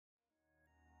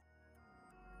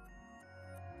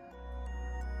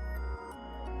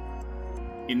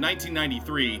In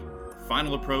 1993,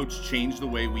 Final Approach changed the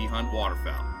way we hunt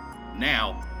waterfowl.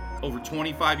 Now, over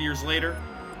 25 years later,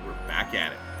 we're back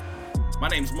at it. My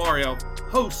name's Mario,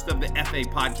 host of the FA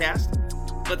Podcast.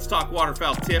 Let's talk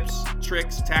waterfowl tips,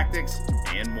 tricks, tactics,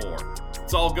 and more.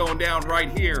 It's all going down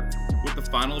right here with the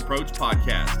Final Approach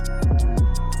Podcast.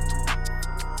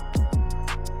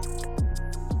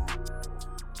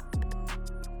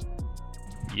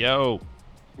 Yo.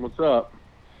 What's up?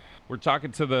 We're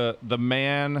talking to the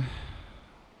man.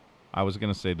 I was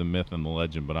going to say the myth and the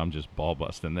legend, but I'm just ball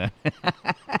busting that.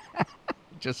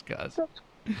 Just cuz.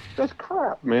 That's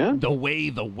crap, man. The Way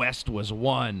the West Was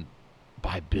Won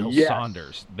by Bill Yes.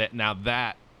 Saunders. Now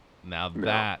that.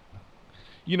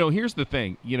 You know, here's the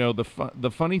thing. You know,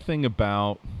 the funny thing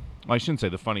about, well, I shouldn't say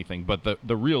the funny thing, but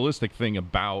the realistic thing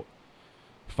about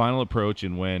Final Approach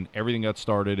and when everything got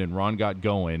started and Ron got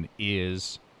going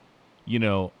is, you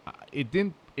know, it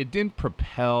didn't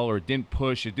propel or it didn't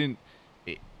push.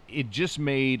 It just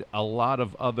made a lot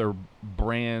of other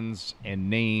brands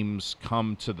and names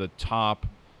come to the top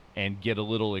and get a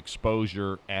little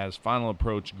exposure as Final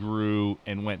Approach grew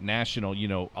and went national. You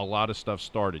know, a lot of stuff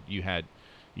started. You had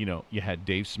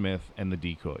Dave Smith and the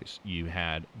Decoys. You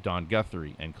had Don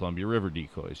Guthrie and Columbia River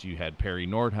Decoys. You had Perry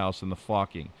Nordhaus and the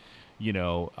Flocking. You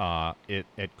know,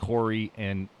 at Corey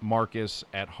and Marcus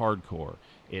at Hardcore.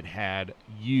 It had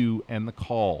you and the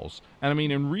Calls. And I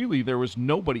mean, and really there was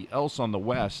nobody else on the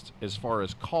West as far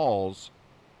as calls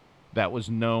that was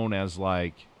known as,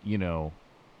 like, you know,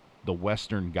 the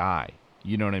Western guy.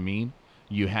 You know what I mean?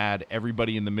 You had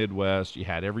everybody in the Midwest. You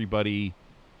had everybody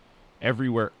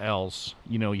everywhere else.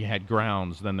 You know, you had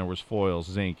Grounds, then there was Foils,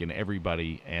 Zinc, and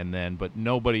everybody. And then, but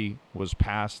nobody was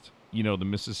past, you know, the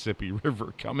Mississippi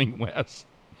River coming west,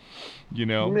 you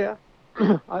know? Yeah,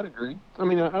 I'd agree. I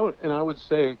mean, I would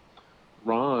say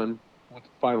Ron, with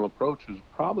Final Approach, was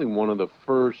probably one of the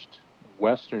first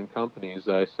Western companies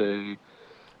I say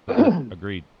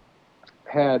Agreed.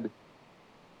 had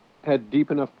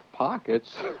deep enough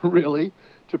pockets, really,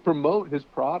 to promote his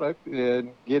product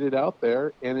and get it out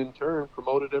there, and in turn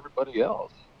promoted everybody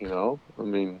else. You know, I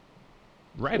mean,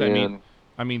 right?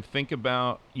 I mean, think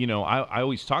about, you know, I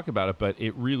always talk about it, but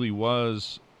it really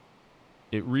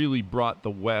brought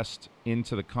the West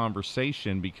into the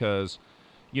conversation because,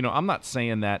 you know, I'm not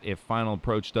saying that if Final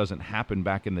Approach doesn't happen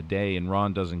back in the day and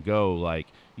Ron doesn't go, like,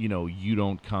 you know, you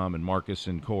don't come and Marcus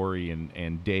and Corey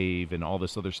and Dave and all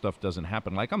this other stuff doesn't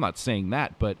happen. Like, I'm not saying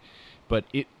that, but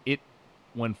it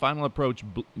when Final Approach,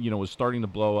 you know, was starting to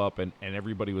blow up and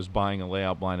everybody was buying a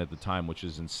layout blind at the time, which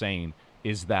is insane,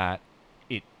 is that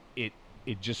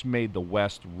it just made the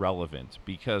West relevant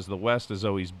because the West has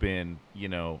always been, you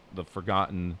know, the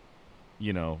forgotten,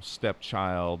 you know,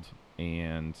 stepchild,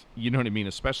 and you know what I mean,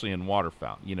 especially in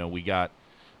waterfowl. You know, we got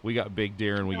big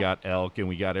deer and we got elk and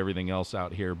we got everything else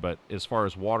out here, but as far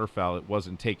as waterfowl, it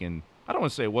wasn't taken, I don't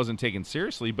want to say it wasn't taken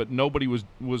seriously, but nobody was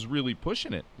really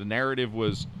pushing it. The narrative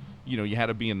was, you know, you had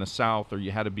to be in the South or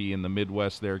you had to be in the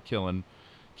Midwest there killing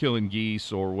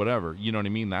geese or whatever. You know what I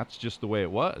mean? That's just the way it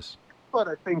was. but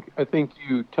I think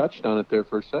you touched on it there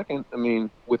for a second. I mean,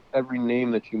 with every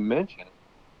name that you mentioned,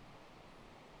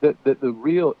 that the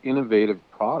real innovative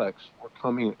products were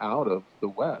coming out of the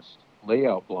West.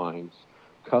 Layout blinds,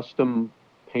 custom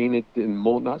painted in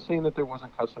mold. Not saying that there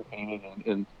wasn't custom painted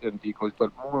in decoys,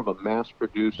 but more of a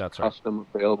mass-produced, custom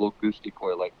available goose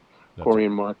decoy, like Corey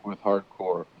and Mark with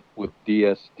Hardcore, with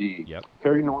DSD. Yep.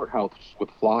 Perry Nordhaus with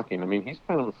Flocking. I mean, he's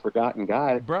kind of a forgotten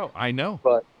guy. Bro, I know.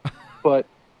 But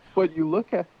you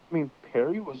look at, I mean,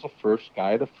 Perry was the first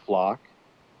guy to flock.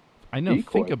 I know.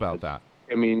 Decoys. Think about that.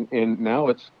 I mean, and now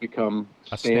it's become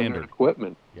standard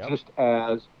equipment. Yep. Just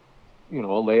as, you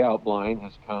know, a layout blind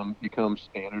has become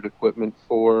standard equipment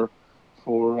for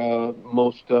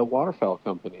most waterfowl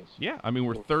companies. Yeah, I mean,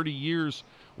 we're 30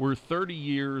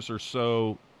 years or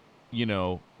so, you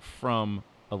know, from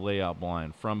a layout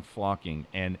blind, from flocking,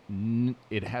 and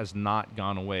it has not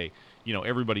gone away. You know,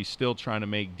 everybody's still trying to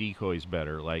make decoys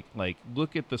better. Like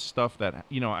look at the stuff that,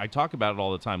 you know, I talk about it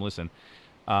all the time. Listen,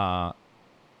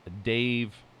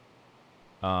 Dave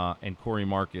and Corey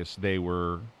Marcus, they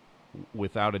were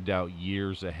without a doubt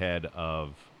years ahead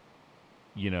of,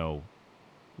 you know,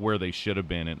 where they should have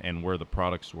been and where the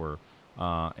products were.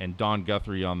 And Don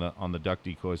Guthrie on the duck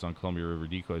decoys, on Columbia River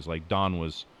Decoys, like Don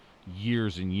was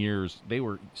years and years. They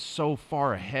were so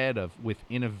far ahead with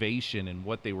innovation and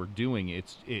what they were doing.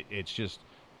 It's just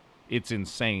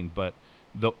insane. But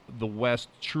the West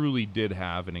truly did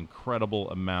have an incredible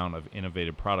amount of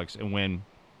innovative products. And when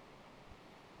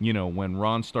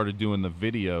Ron started doing the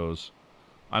videos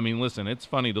I mean, listen, it's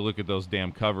funny to look at those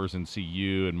damn covers and see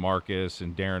you and Marcus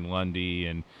and Darren Lundy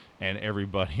and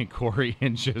everybody and Corey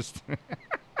and just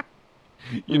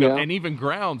Yeah. and even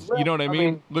Grounds. You Well, know what I I mean?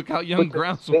 mean, Look how young but to this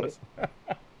Grounds day, was.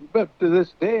 but to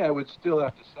this day, I would still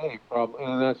have to say probably,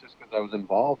 and that's just because I was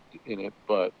involved in it.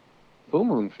 But Full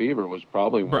Moon Fever was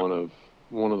probably Bro,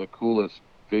 one of the coolest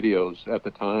videos at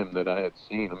the time that I had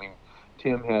seen. I mean,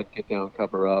 Tim had Get Down,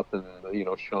 Cover Up, and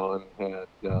Sean had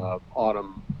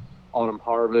Autumn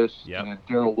Harvest, yep, and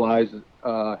Daryl Wise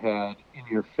had In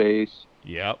Your Face,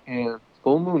 yep. and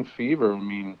Full Moon Fever. I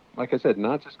mean, like I said,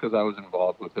 not just because I was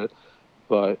involved with it,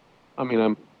 but I mean,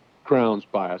 I'm Grounds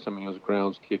biased. I mean, I was a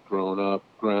Grounds kid growing up.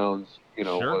 Grounds,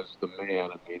 Sure. was the man.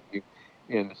 I mean,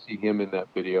 and to see him in that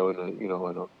video in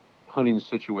a hunting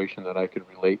situation that I could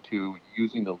relate to,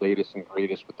 using the latest and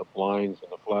greatest with the blinds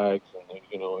and the flags and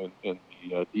and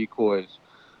the decoys,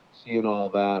 seeing all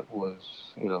that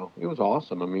was, it was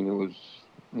awesome. I mean, it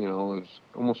was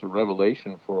almost a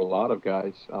revelation for a lot of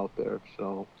guys out there.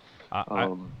 So, I, I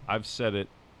um, I've said it.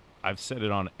 I've said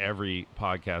it on every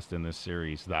podcast in this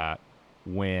series that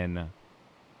when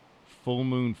Full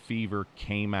Moon Fever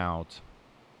came out,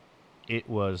 it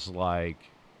was like,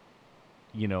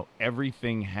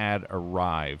 everything had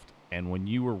arrived. And when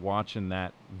you were watching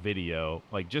that video,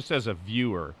 like just as a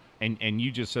viewer, and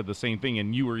you just said the same thing,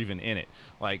 and you were even in it,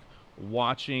 like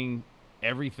watching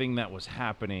everything that was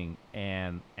happening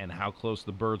and how close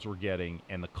the birds were getting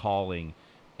and the calling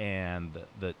and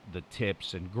the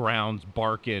tips and Grounds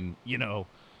barking, yelling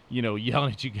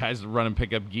at you guys to run and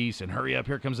pick up geese and hurry up,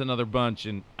 here comes another bunch.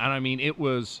 And I mean,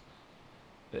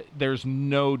 there's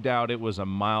no doubt it was a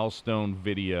milestone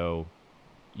video,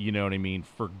 you know what I mean,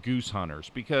 for goose hunters,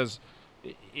 because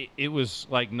it was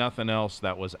like nothing else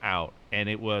that was out. And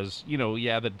it was, the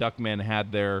Duckmen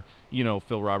had their,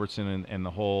 Phil Robertson and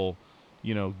the whole,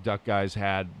 Duck guys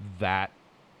had that,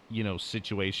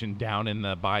 situation down in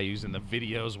the bayous, and the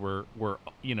videos were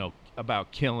about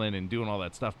killing and doing all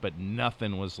that stuff, but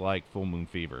nothing was like Full Moon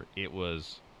Fever. It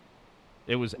was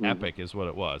mhm. epic is what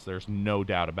it was. There's no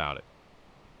doubt about it.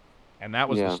 And that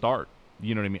was the Yeah. start.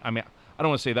 You know what I mean? I mean, I don't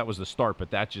want to say that was the start,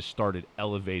 but that just started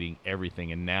elevating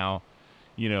everything. And now,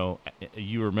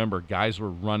 you remember guys were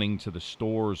running to the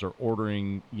stores or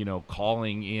ordering,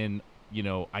 calling in,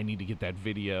 I need to get that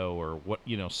video, or what,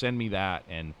 send me that.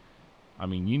 And I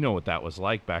mean, you know what that was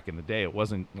like back in the day. It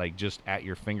wasn't like just at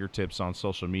your fingertips on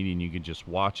social media and you could just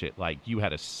watch it. Like you had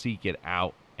to seek it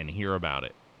out and hear about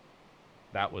it.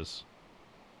 That was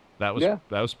Yeah.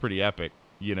 that was pretty epic,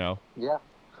 Yeah.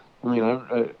 I mean,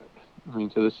 I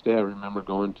mean, to this day, I remember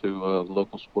going to a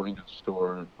local sporting goods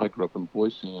store. I grew up in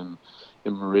Boise, and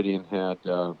in Meridian had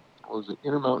what was it,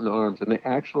 Intermountain Arms, and they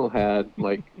actually had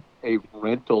like a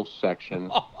rental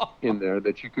section in there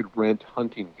that you could rent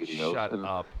hunting videos, Shut and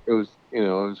up. it was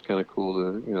kind of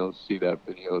cool to see that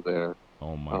video there.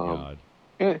 Oh my Um,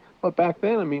 god. but back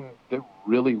then, I mean, there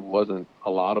really wasn't a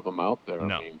lot of them out there. I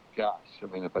No. mean, gosh, I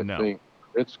mean, if I No. think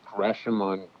Fritz Gresham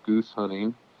on goose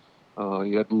hunting.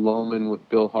 You had Loman with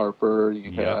Bill Harper.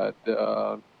 You Yep.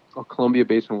 had Columbia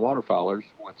Basin Waterfowlers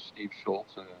with Steve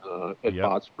Schultz and Ed Yep.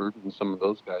 Botsford and some of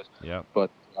those guys. Yep. But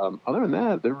other than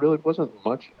that, there really wasn't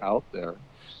much out there.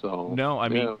 So No,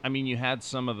 yeah, I mean you had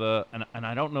some of the and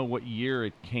I don't know what year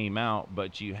it came out,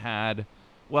 but you had,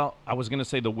 well, I was going to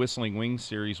say the Whistling Wings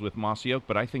series with Mossy Oak,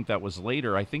 but I think that was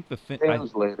later. I think it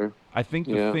was later. I think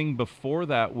the Yeah. thing before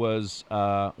that was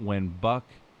when Buck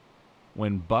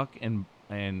and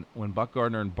when Buck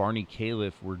Gardner and Barney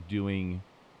Califf were doing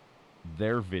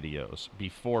their videos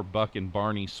before Buck and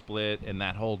Barney split and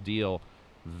that whole deal.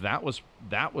 That was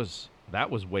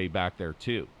way back there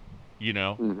too, you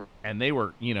know, Hmm. and they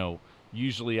were,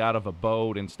 usually out of a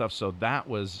boat and stuff. So that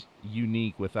was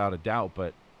unique without a doubt.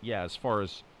 But yeah, as far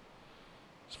as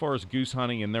goose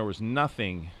hunting, and there was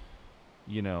nothing,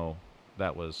 you know,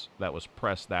 that was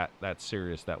pressed that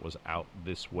serious that was out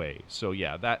this way. So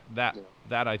yeah, Yeah.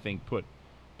 that I think put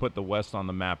the West on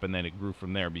the map, and then it grew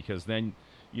from there, because then,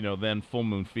 then Full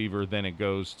Moon Fever, then it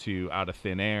goes to Out of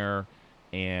Thin Air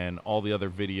and all the other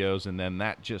videos, and then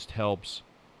that just helps,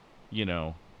 you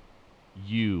know,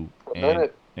 you And then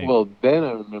and then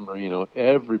I remember,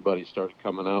 everybody started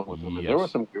coming out with them, and there were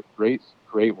yes, some great,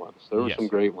 great ones. There were some yes,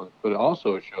 great ones, but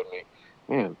also it showed me,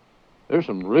 man, there's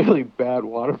some really bad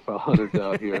waterfowl hunters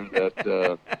out here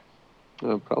that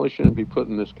probably shouldn't be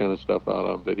putting this kind of stuff out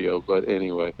on video. But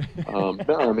anyway, no,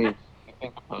 I mean, I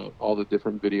think about all the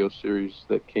different video series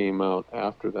that came out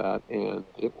after that, and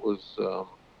it was,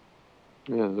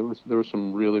 yeah, there were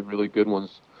some really, really good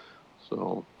ones.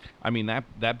 So I mean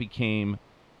that became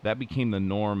the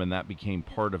norm, and that became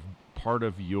part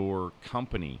of your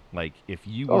company. Like if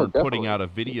you Oh, weren't putting definitely. out a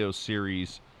video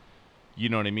series, you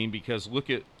know what I mean? Because look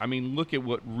at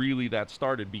what really that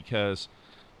started. Because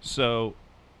so,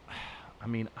 I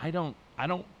mean, I don't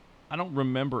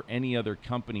remember any other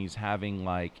companies having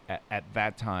like at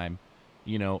that time,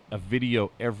 you know, a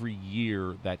video every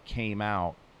year that came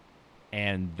out,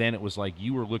 and then it was like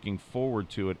you were looking forward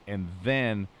to it, and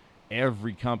then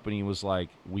every company was like,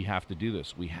 we have to do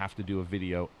this, we have to do a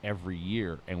video every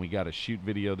year, and we got to shoot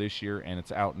video this year and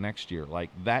it's out next year. Like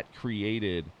that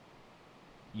created,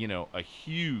 you know, a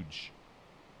huge,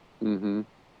 Mm-hmm.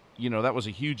 you know, that was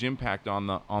a huge impact on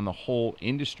the whole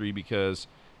industry, because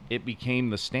it became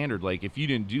the standard. Like if you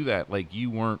didn't do that, like you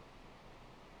weren't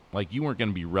going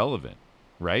to be relevant,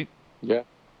 right? Yeah.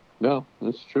 No,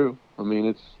 that's true. I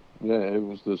mean, yeah, it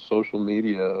was the social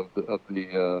media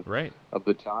Right, of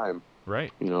the time,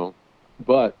 right, you know.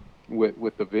 But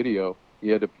with the video,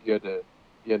 you had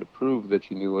to prove that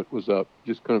you knew what was up.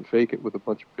 You just couldn't fake it with a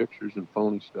bunch of pictures and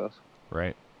phony stuff.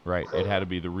 right, right. It had to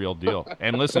be the real deal.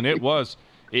 And listen,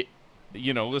 it,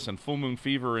 you know, listen, Full Moon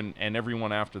Fever and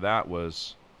everyone after that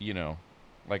was, you know,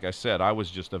 like I said, I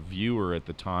was just a viewer at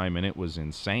the time, and it was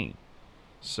insane.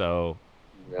 So,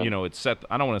 Yeah. you know, it set,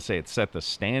 I don't want to say it set the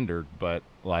standard, but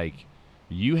like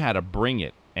you had to bring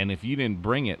it. And if you didn't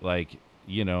bring it, like,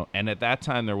 you know, and at that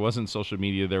time there wasn't social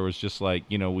media. There was just like,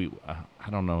 you know, I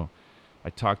don't know. I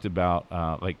talked about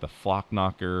like the Flock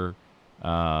Knocker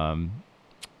um,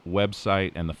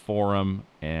 website and the forum,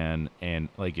 and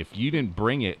like if you didn't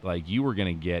bring it, like you were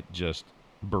going to get just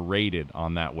berated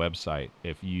on that website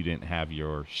if you didn't have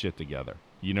your shit together.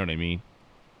 You know what I mean?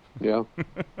 Yeah.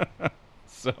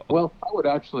 So, Well, I would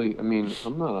actually, I mean,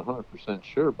 I'm not 100%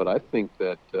 sure, but I think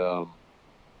that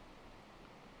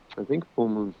I think Full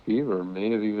Moon Fever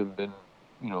may have even been,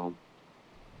 you know,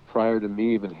 prior to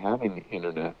me even having the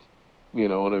internet. You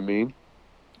know what I mean?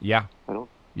 yeah, I don't.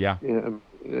 yeah, Yeah,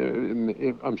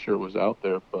 I'm sure it was out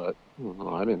there, but you know,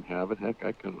 I didn't have it. Heck,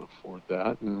 I couldn't afford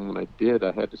that. And when I did,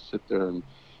 I had to sit there and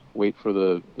wait for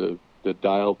the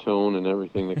dial tone and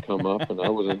everything to come up, and I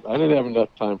didn't have enough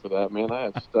time for that, man. I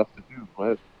had stuff to do. I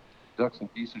had ducks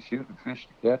and geese to shoot, and fish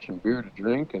to catch, and beer to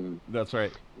drink, and that's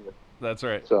right. yeah, That's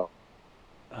right. so.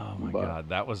 Oh my But God,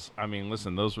 that was. I mean,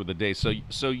 listen, those were the days.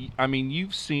 So I mean,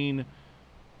 you've seen.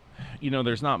 You know,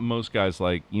 there's not most guys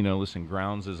like, you know. Listen,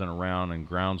 Grounds isn't around, and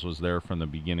Grounds was there from the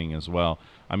beginning as well.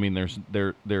 I mean,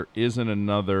 there isn't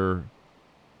another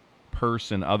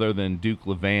person other than Duke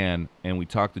Levan, and we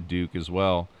talked to Duke as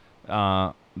well.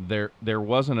 There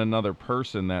wasn't another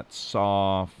person that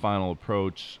saw Final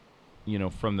Approach, you know,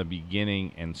 from the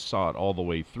beginning and saw it all the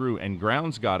way through. And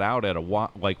Grounds got out at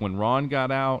like when Ron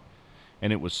got out,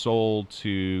 and it was sold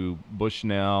to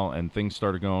Bushnell, and things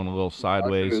started going a little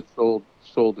actually, sideways. it sold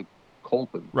to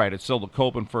Colton. Right, it sold to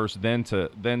Colpin first, then to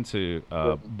Then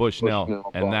Bushnell,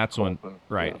 Bushnell and bought that's when Colton.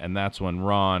 right, Yeah. and that's when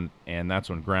Ron, and that's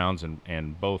when Grounds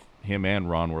and both him and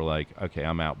Ron were like, okay,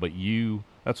 I'm out. But you,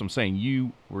 that's what I'm saying.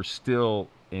 You were still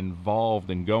involved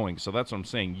and going. So that's what I'm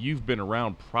saying. You've been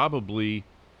around probably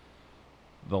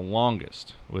the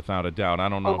longest, without a doubt. I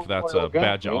don't know I'm if a that's loyal a guy,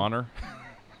 badge of man. honor,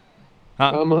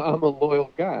 huh? I'm a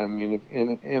loyal guy. I mean,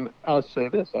 and I'll say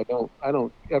this: I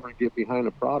don't ever get behind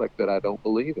a product that I don't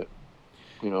believe in.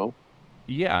 You know.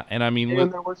 Yeah, and I mean,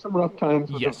 And there were some rough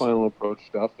times with the yes, Final Approach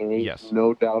stuff. There is yes,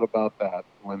 no doubt about that.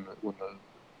 When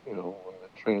the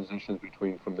transitions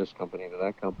between from this company to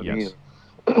that company, yes,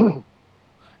 and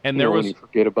and you there know when was you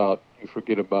forget about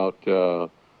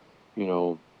you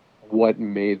know what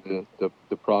made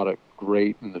the product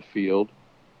great in the field,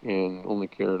 and only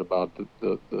cared about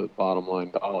the bottom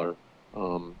line dollar.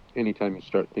 Anytime you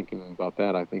start thinking about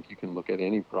that, I think you can look at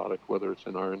any product, whether it's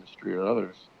in our industry or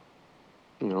others.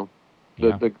 You know,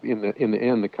 yeah, in the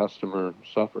end, the customer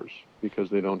suffers because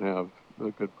they don't have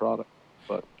a good product.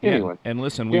 But yeah, anyway, and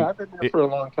listen, yeah, I've been there it, for a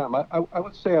long time. I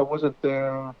would say I wasn't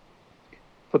there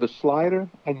for the slider.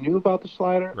 I knew about the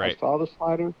slider. I right, saw the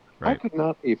slider. I right. could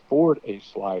not afford a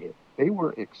slider. They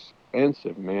were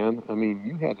expensive, man. I mean,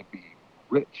 you had to be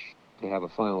rich to have a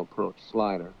Final Approach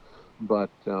slider. But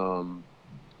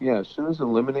yeah, as soon as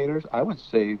eliminators, I would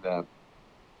say that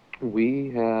we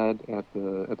had at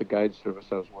the guide service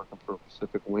I was working for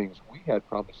Pacific Wings, we had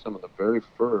probably some of the very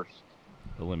first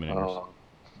Eliminators. uh,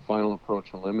 Final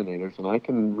Approach eliminators, and I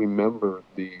can remember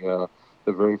the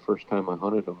very first time I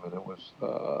hunted them, and it was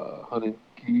hunted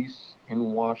geese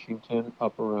in Washington,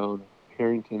 up around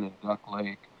Harrington and Duck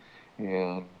Lake,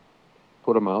 and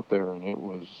put them out there, and it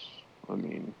was, I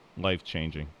mean, Life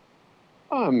changing.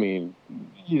 I mean,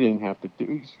 you didn't have to do.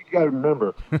 You got to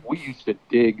remember, we used to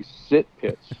dig sit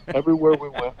pits everywhere we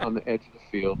went on the edge of the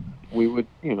field. We would,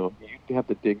 you'd have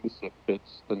to dig the sit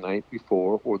pits the night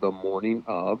before or the morning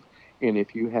of, and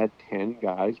if you had 10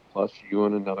 guys plus you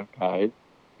and another guide,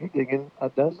 you're digging a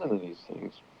dozen of these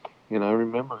things. And I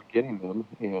remember getting them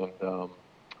and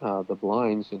the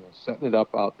blinds and setting it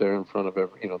up out there in front of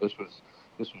every. This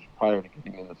was prior to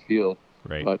getting in the field.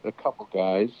 Right. But a couple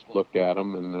guys looked at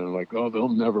them and they're like, "Oh, they'll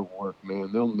never work,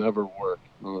 man. They'll never work."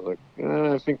 And I was like,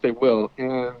 "I think they will,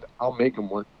 and I'll make them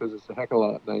work because it's a heck of a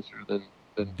lot nicer than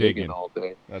digging all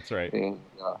day." That's right. And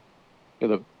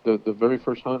yeah, the very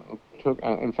first hunt took.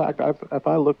 In fact, if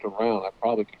I looked around, I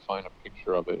probably could find a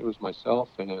picture of it. It was myself,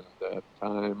 and at the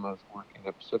time I was working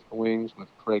at Pacific Wings with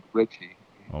Craig Ritchie.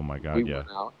 Oh my God, We yeah. went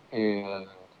out and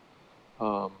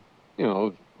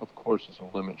of course, it's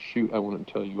a limit shoot. I wouldn't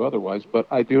tell you otherwise, but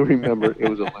I do remember it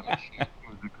was a limit shoot. It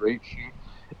was a great shoot.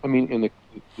 I mean, and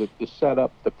the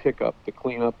setup, the pickup, the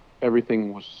cleanup,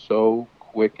 everything was so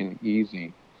quick and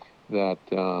easy that,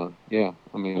 yeah,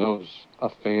 I mean, I was a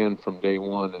fan from day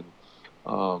one.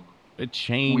 And it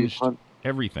changed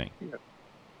everything.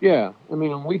 Yeah, I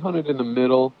mean, we hunted in the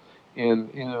middle,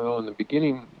 and in the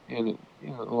beginning, and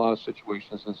in a lot of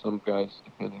situations, and some guys,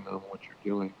 depending on what you're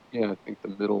doing, yeah, I think the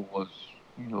middle was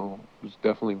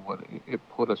definitely what it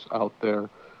put us out there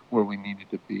where we needed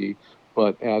to be.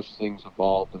 But as things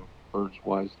evolved and birds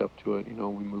wised up to it,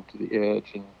 we moved to the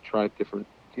edge and tried different,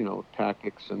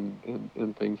 tactics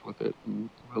and things with it, and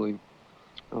really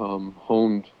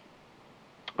honed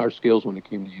our skills when it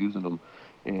came to using them.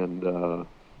 And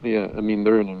yeah, I mean,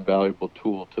 they're an invaluable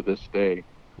tool to this day.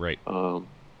 Right.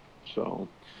 So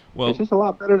well, it's just a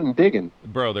lot better than digging,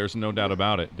 bro. There's no doubt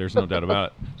about it. There's no doubt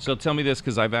about it. So tell me this,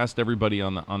 because I've asked everybody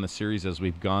on the series as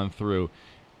we've gone through,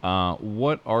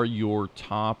 what are your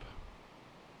top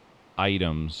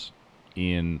items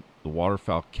in the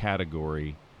waterfowl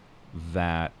category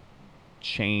that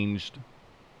changed,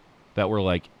 that were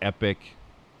like epic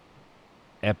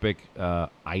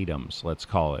items, let's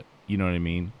call it. You know what I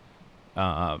mean?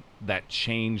 That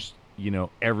changed,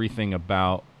 everything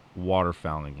about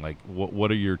waterfowling. Like,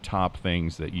 what are your top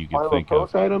things that you could think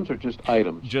of? items or just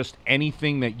items? Just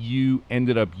anything that you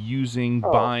ended up using,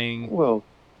 buying. Well,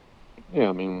 yeah,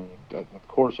 I mean, of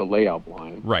course, a layout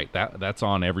blind. Right. That's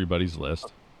on everybody's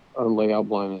list. A layout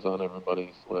blind is on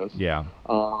everybody's list. Yeah.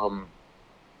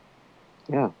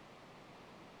 Yeah.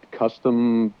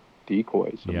 Custom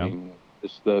decoys. Yeah. I mean,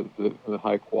 just the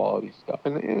high quality stuff,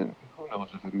 and who knows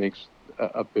if it makes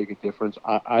a big difference.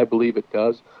 I believe it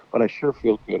does, but I sure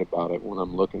feel good about it when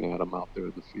I'm looking at them out there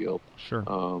in the field. Sure.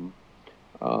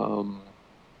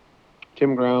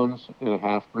 Tim Grounds in a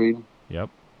half breed. Yep.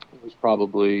 It was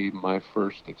probably my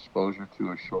first exposure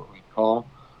to a short reed call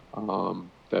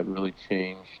that really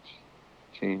changed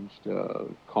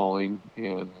calling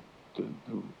and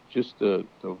just the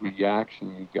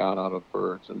reaction you got out of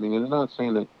birds. I mean, I'm not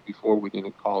saying that before we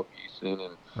didn't call geese in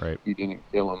and right. you didn't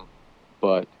kill them,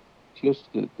 but just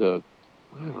the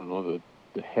I don't know,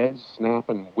 the heads snap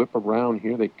and whip around,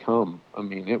 here they come. I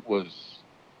mean, it was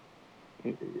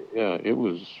a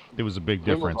big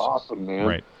difference. It was awesome, man.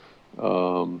 Right.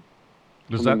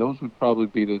 Those would probably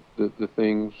be the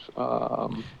things.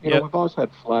 We've always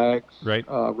had flags. Right.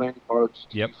 Randy Bart's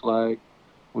flag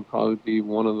would probably be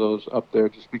one of those up there,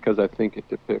 just because I think it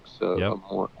depicts a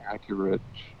more accurate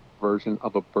version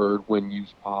of a bird when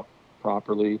used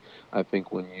properly. I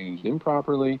think when used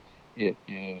improperly, it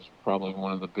is probably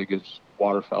one of the biggest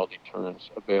waterfowl deterrents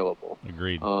available.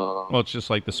 Agreed. Well, it's just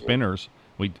like the spinners.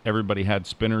 Everybody had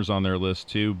spinners on their list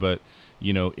too, but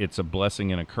it's a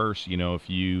blessing and a curse. If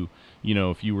you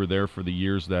were there for the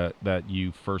years that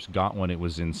you first got one, it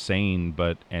was insane.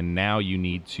 And now you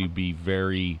need to be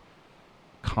very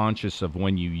conscious of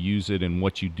when you use it and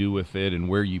what you do with it and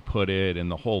where you put it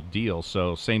and the whole deal.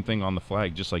 So same thing on the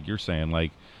flag, just like you're saying,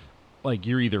 like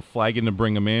you're either flagging to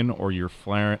bring them in, or you're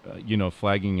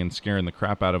flagging and scaring the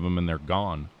crap out of them and they're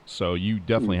gone. So you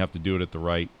definitely have to do it at the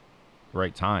right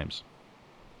times.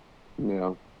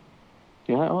 Yeah.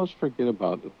 Yeah, I always forget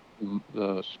about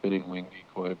the spinning wing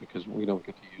decoy because we don't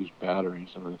get to use batteries,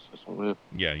 and it's just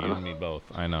yeah, you need both.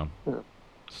 I know. Yeah.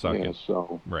 Suck it.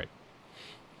 So right.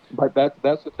 But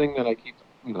that's the thing that I keep.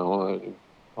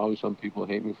 Probably some people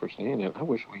hate me for saying it. I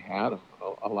wish we had them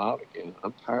allowed again.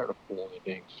 I'm tired of pulling a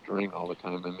dang string all the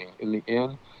time. I mean, in the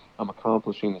end, I'm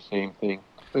accomplishing the same thing.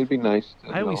 It'd be nice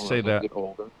to I always say that. Get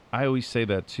older. I always say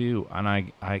that too, and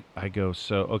I go,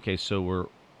 so okay, so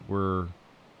we're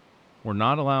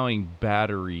not allowing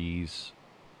batteries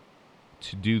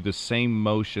to do the same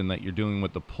motion that you're doing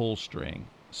with the pull string.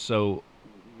 So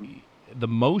the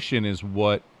motion is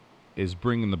what is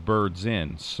bringing the birds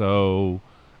in. So,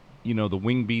 the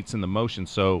wing beats and the motion.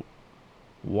 So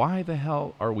why the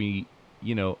hell are we,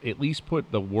 at least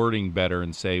put the wording better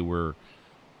and say we're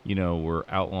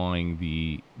outlawing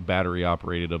the battery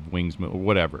operated of wings or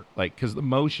whatever. Like, because the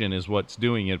motion is what's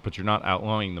doing it, but you're not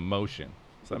outlawing the motion.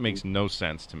 So that makes no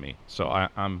sense to me. So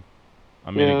I'm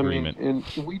in agreement. And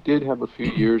we did have a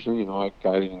few years, and I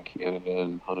guided in Canada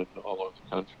and hunted all over the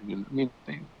country, and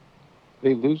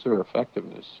they lose their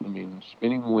effectiveness.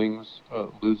 Spinning wings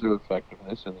lose their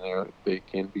effectiveness, and they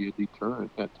can be a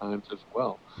deterrent at times as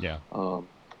well. Yeah.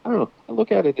 I don't know. I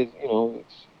look at it as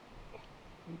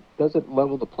does it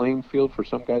level the playing field for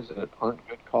some guys that aren't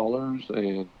good callers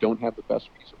and don't have the best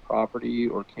piece of property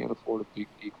or can't afford a big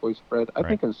decoy spread? I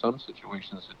think in some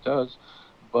situations it does,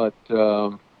 but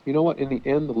you know what? In the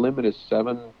end, the limit is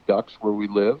 7 ducks where we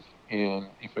live, and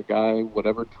if a guy,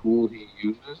 whatever tool he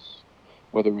uses,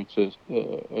 whether it's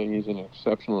he's an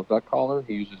exceptional duck caller,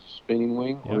 he uses a spinning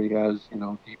wing, or he has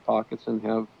deep pockets and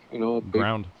have a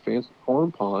big fancy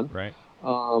corn pond. Right.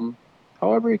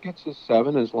 However he gets his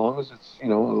 7, as long as it's a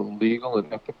legal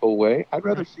and ethical way. I'd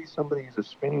rather see somebody use a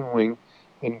spinning wing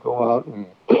than go out and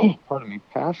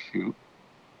pass shoot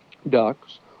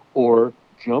ducks or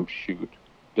jump shoot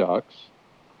ducks.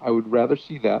 I would rather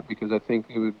see that, because I think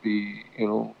it would be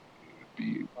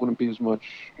wouldn't be as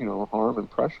much harm and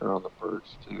pressure on the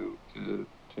birds to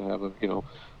have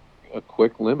a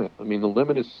quick limit. The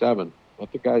limit is 7.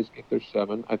 Let the guys get their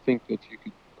 7. I think that you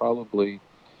could probably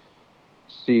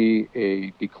see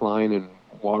a decline in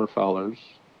waterfowlers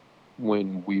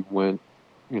when we went,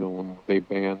 when they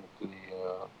banned the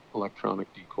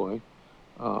electronic decoy,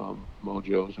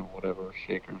 mojos and whatever,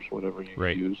 shakers, whatever you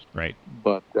use. Right.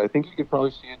 But I think you could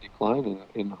probably see a decline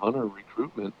in hunter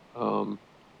recruitment.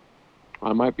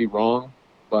 I might be wrong,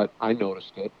 but I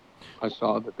noticed it. I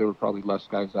saw that there were probably less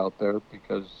guys out there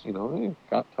because, it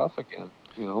got tough again,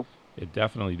 It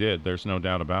definitely did. There's no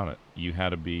doubt about it. You had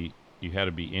to be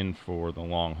in for the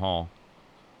long haul.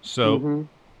 So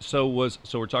so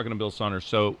we're talking to Bill Saunders.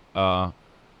 So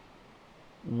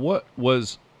what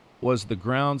was the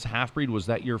grounds half-breed? Was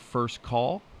that your first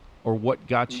call, or what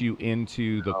got you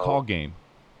into the call game?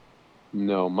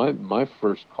 No, my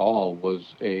first call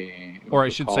was or I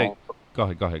should say, go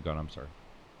ahead. I'm sorry.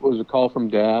 It was a call from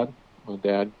Dad. My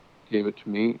dad gave it to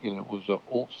me, and it was a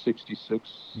old 66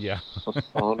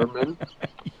 Sonderman.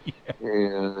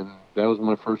 And that was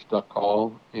my first duck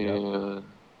call. And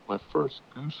my first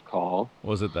goose call.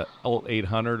 Was it the old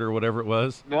 800 or whatever it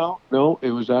was? No,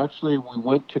 it was actually, we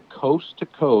went to Coast.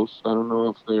 I don't know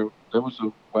if there was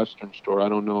a Western store. I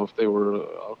don't know if they were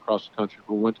across the country,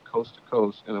 but we went to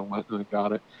Coast, and I went and I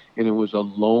got it. And it was a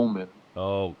Loman.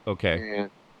 Oh, okay.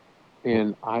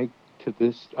 And I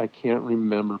can't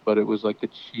remember, but it was like the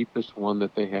cheapest one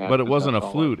that they had. But it wasn't a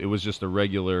flute. It was just a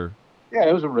regular. Yeah,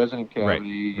 it was a resonant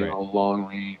cavity, long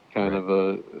reed kind of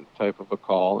a type of a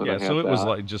call. And so it was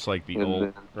just like the old.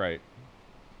 Then, right.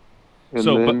 And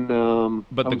so, then,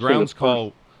 but the grounds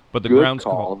call. But the grounds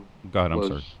call. Go ahead. I'm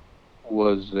sorry.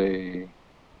 Was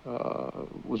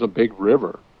a big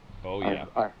river. Oh yeah.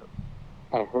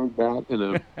 I heard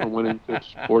that I went into a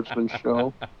sportsman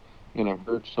show, and I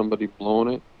heard somebody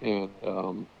blowing it, and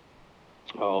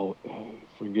I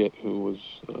forget who was.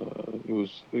 It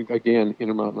was again,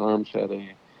 Intermountain Arms had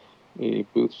a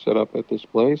booth set up at this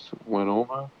place. Went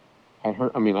over. I've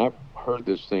heard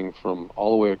this thing from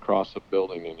all the way across the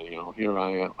building, and here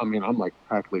I am. I'm like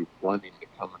practically running to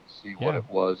come and see what it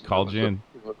was. Called you in.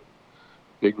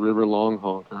 Big River Long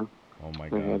Honker. Oh my I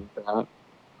God. had that,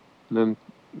 and then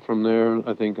from there,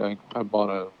 I think I bought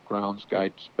a Grounds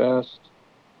Guides Best,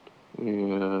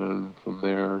 and from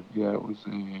there, it was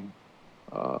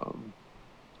a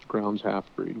Grounds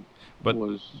Half-Breed.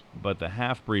 But the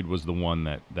half-breed was the one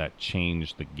that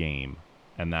changed the game,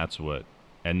 and that's what.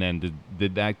 And then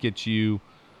did that get you?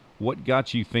 What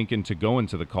got you thinking to go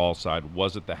into the call side?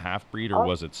 Was it the half-breed, or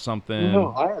was it something?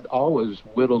 No, I had always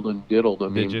whittled and diddled.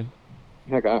 Did you?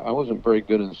 Heck, I wasn't very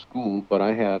good in school, but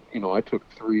I had, I took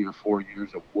 3 or 4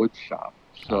 years of wood shop.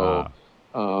 So,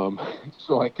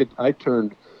 so I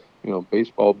turned,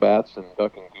 baseball bats and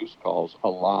duck and goose calls a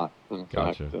lot. In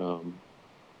fact,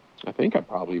 I think I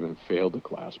probably even failed the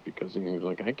class because he was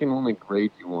like, I can only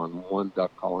grade you on 1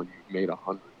 duck call and you've made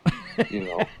 100.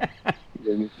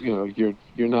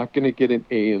 You're not going to get an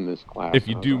A in this class. If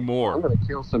you do more. I'm going to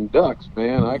kill some ducks,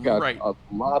 man. I got a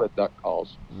lot of duck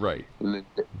calls. Right. And then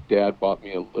Dad bought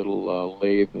me a little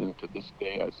lathe, and to this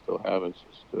day I still have it.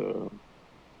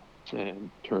 And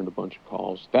turned a bunch of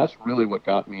calls. That's really what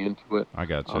got me into it. I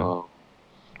got you.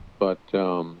 But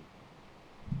Tim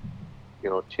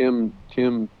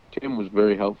Tim was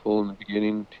very helpful in the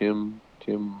beginning. I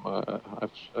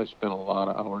spent a lot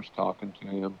of hours talking to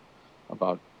him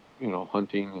about,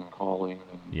 hunting and calling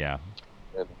Yeah.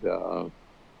 and a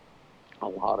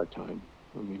lot of time.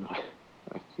 I mean,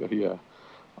 yeah,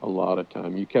 a lot of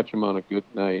time. You catch him on a good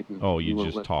night, and you won't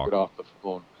just let talk. him get off the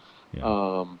phone.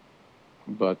 Yeah.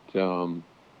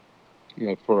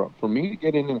 Yeah, for me to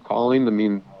get in and calling, I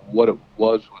mean, what it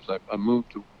was I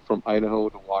moved from Idaho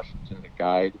to Washington to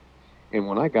guide, and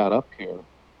when I got up here,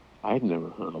 I'd never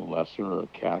heard a lesser or a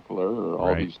cackler or all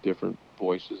Right. these different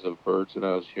voices of birds that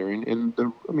I was hearing. And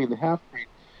the half breed,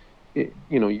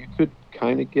 you could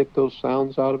kind of get those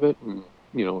sounds out of it, and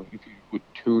if you would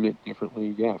tune it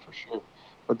differently, yeah, for sure.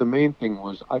 But the main thing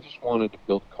was I just wanted to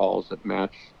build calls that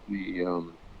match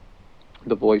the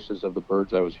voices of the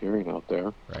birds I was hearing out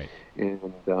there, Right.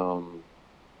 and then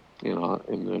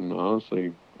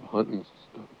honestly, hunting,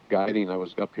 guiding. I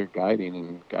was up here guiding,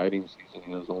 and guiding season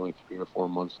is only 3 or 4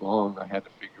 months long. I had to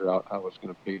figure out how I was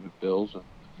going to pay the bills and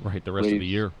Right. The rest of the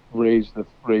year. raise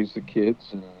the kids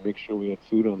and make sure we had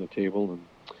food on the table.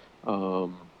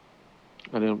 And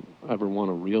I didn't ever want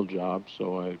a real job,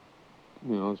 so I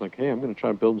was like, hey, I'm going to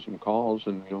try building some calls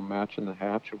and matching the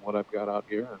hatch of what I've got out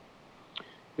here.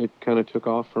 And it kind of took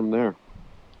off from there.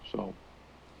 So.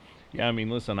 Yeah, I mean,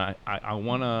 listen, I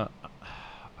wanna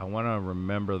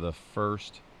remember the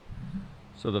first.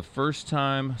 So the first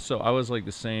time, so I was like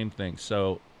the same thing.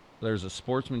 So there's a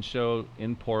sportsman show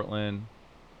in Portland.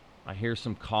 I hear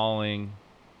some calling.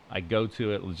 I go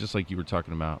to it, just like you were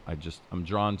talking about. I'm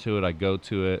drawn to it. I go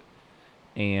to it,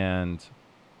 and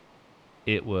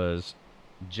it was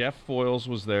Jeff Foyles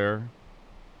was there,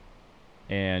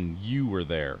 and you were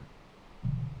there,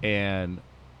 and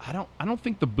I don't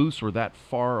think the booths were that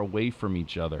far away from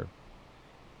each other.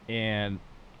 And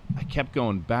I kept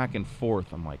going back and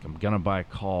forth. I'm like, I'm going to buy a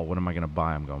call. What am I going to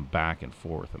buy? I'm going back and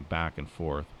forth and back and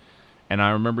forth. And I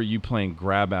remember you playing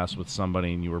grab ass with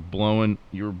somebody, and you were blowing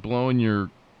your,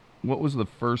 what was the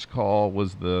first call?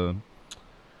 Was the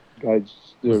guide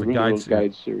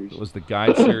series. It was the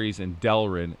guide series in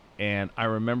Delrin. And I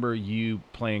remember you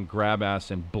playing grab ass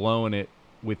and blowing it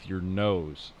with your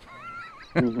nose.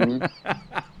 Mm-hmm.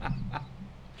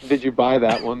 Did you buy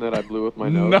that one that I blew with my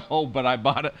nose? No, but I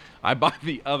bought it. I bought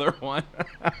the other one.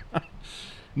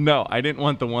 No, I didn't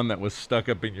want the one that was stuck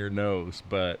up in your nose,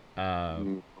 but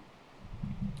I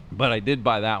did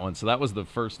buy that one. So that was the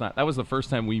first time. That was the first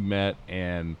time we met,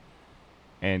 and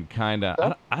kind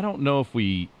of. I don't know if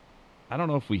we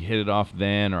hit it off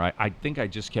then, or I think I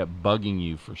just kept bugging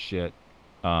you for shit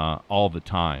all the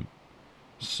time.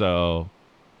 So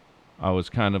I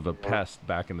was kind of a pest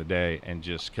back in the day, and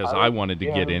just because I wanted to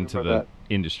get into the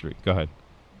industry. Go ahead.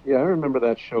 Yeah, I remember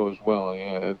that show as well.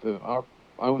 Yeah,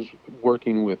 I was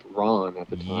working with Ron at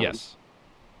the time. Yes.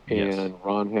 And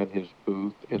Ron had his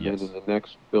booth, and then in the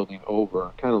next building over,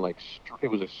 kind of like it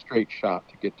was a straight shot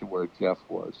to get to where Jeff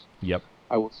was. Yep.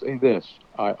 I will say this.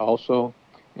 I also,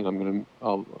 and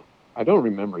I don't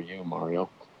remember you,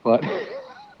 Mario, but...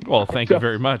 Well, thank you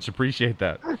very much. Appreciate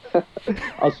that.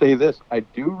 I'll say this. I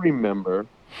do remember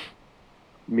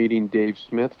meeting Dave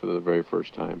Smith for the very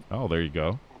first time. Oh, there you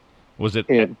go. Was it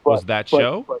was that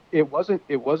show? But it wasn't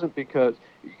because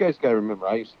you guys got to remember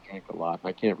I used to drink a lot.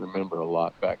 I can't remember a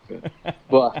lot back then.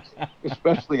 But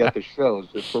especially at the shows,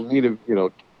 for me to,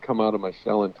 come out of my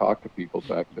shell and talk to people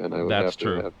back then, I would have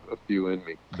to have a few in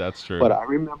me. That's true. But I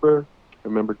remember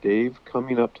Dave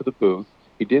coming up to the booth.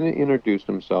 He didn't introduce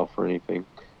himself or anything.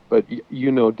 But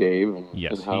you know Dave and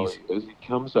how he is. He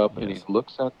comes up and he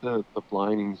looks at the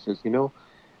blind and he says, you know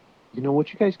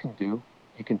what you guys can do?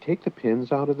 You can take the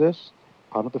pins out of the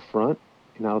front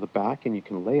and out of the back, and you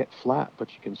can lay it flat,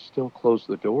 but you can still close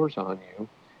the doors on you.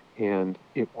 And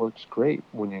it works great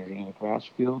when you're in a grass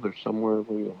field or somewhere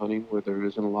where you're hunting where there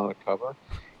isn't a lot of cover.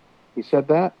 He said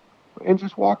that and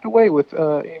just walked away with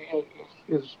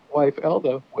his wife,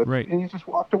 Elda. And he just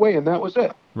walked away, and that was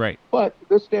it. Right. But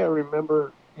this day I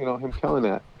remember him telling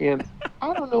that. And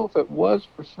I don't know if it was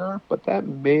for sure, but that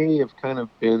may have kind of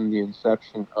been the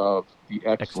inception of the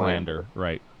X-Lander.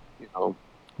 Right.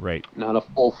 Right. Not a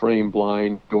full frame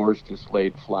blind, doors just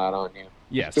laid flat on you.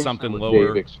 Yeah, something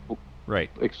lower. Dave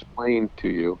explained to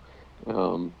you.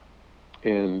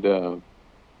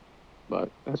 But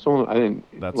that's all I didn't,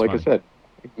 I said,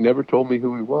 he never told me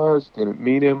who he was, didn't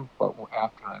meet him, but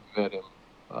after I met him,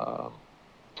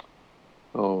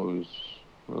 it was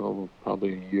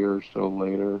probably a year or so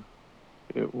later.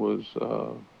 It was,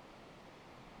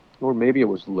 or maybe it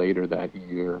was later that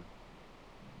year.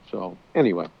 So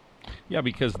anyway. Yeah,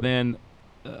 because then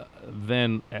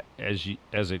as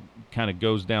it kind of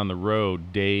goes down the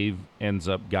road, Dave ends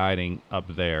up guiding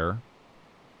up there,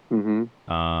 Mm-hmm.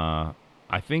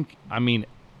 I think, I mean,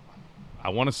 I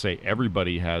want to say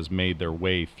everybody has made their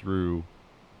way through,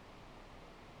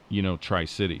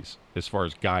 Tri-Cities as far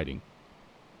as guiding.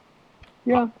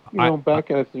 Yeah, I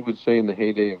back I would say in the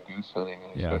heyday of goose hunting,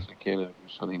 and yeah, especially Canada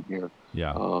goose hunting here,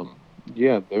 yeah, um,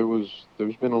 yeah, there's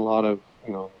been a lot of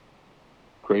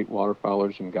great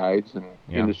waterfowlers and guides and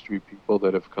yeah. industry people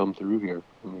that have come through here.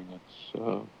 I mean,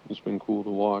 it's been cool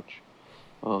to watch,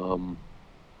 um,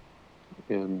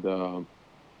 and you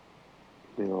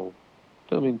know,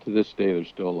 I mean, to this day, there's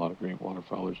still a lot of great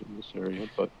waterfowlers in this area.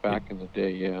 But It, back in the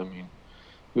day, yeah, I mean,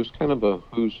 it was kind of a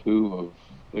who's who of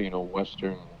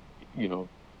Western you know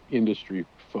industry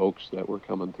folks that were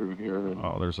coming through here, and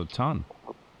oh, there's a ton.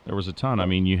 There was a ton. I yeah,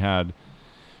 mean,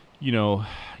 you know,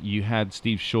 you had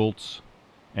Steve Schultz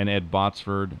and Ed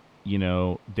Botsford,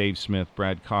 Dave Smith,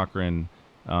 Brad Cochran,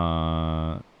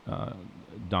 uh, uh,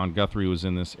 Don Guthrie was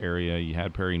in this area. You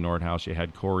had Perry Nordhaus. You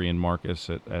had Corey and Marcus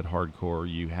at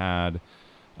Hardcore. You had,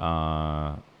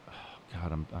 God,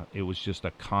 it was just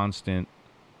a constant.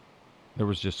 There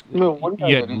was just, one guy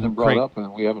you that isn't had brought Craig. up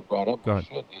and we haven't brought up Go but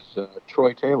ahead. should is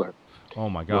Troy Taylor. Oh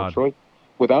my God. Troy,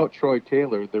 without Troy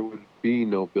Taylor, there would be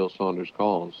no Bill Saunders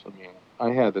calls. I mean,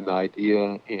 I had an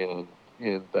idea and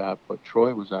that, but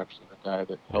Troy was actually the guy that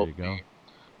There you helped go. me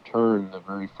turn the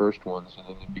very first ones. And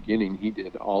in the beginning, he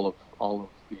did all of the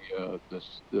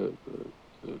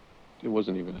it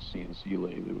wasn't even a CNC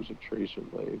lathe; it was a tracer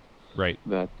lathe. Right.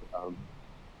 That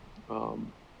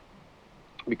um,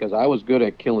 because I was good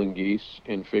at killing geese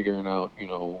and figuring out,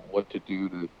 what to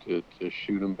do to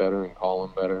shoot them better and call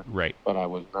them better. Right. But I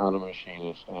was not a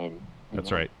machinist.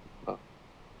 That's right. Uh,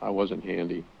 I wasn't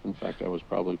handy. In fact, I was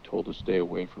probably told to stay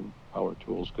away from power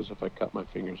tools because if I cut my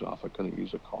fingers off, I couldn't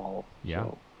use a call. Yeah.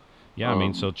 So, Yeah, I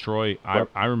mean, so Troy, but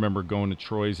I remember going to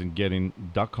Troy's and getting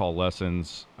duck call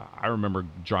lessons. I remember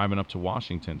driving up to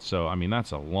Washington. So, I mean,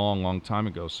 that's a long, long time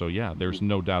ago. So, yeah, there's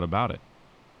no doubt about it.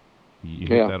 You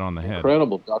hit yeah, that on the head.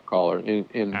 incredible duck caller and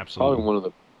Absolutely. probably one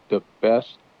of the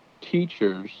best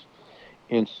teachers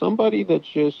and somebody that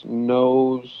just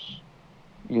knows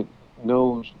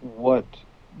what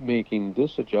making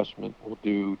this adjustment will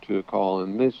do to a call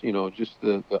and this, just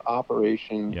the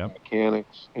operation, Yep. the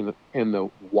mechanics, and the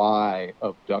why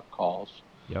of duck calls.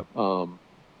 Yep.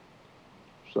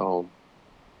 So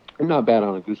I'm not bad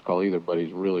on a goose call either, but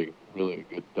he's really, really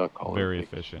a good duck caller. Very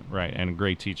efficient. Right. And a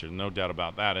great teacher. No doubt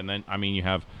about that. And then, I mean,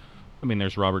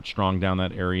 there's Robert Strong down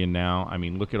that area now. I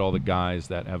mean, look at all the guys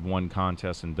that have won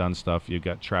contests and done stuff. You've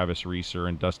got Travis Reeser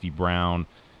and Dusty Brown.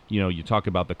 You talk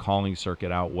about the calling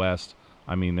circuit out west.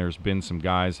 I mean, there's been some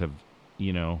guys have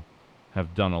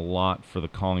done a lot for the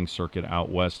calling circuit out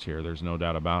west here. There's no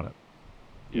doubt about it.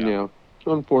 Yeah.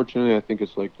 Unfortunately, I think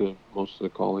it's like most of the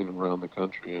calling around the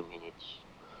country. I mean,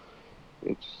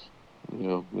 it's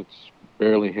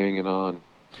barely hanging on.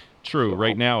 True. So,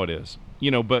 Right now it is.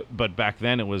 But back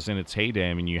then it was in its heyday.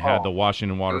 I mean, you had the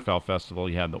Washington Waterfowl Festival,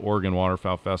 you had the Oregon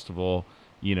Waterfowl Festival.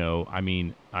 I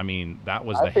mean, that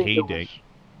was the heyday.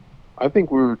 I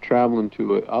think we were traveling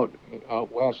out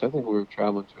west. I think we were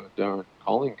traveling to a darn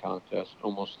calling contest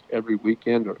almost every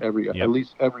weekend or at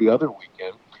least every other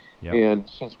weekend. Yep. And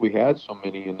since we had so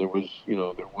many, and there was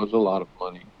a lot of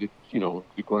money, the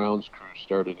grounds crew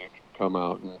started to come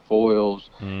out, and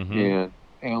foils, Mm-hmm. and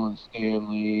Alan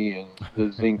Stanley, and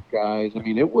the Zinc guys. I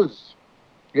mean, it was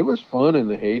fun in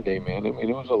the heyday, man. I mean,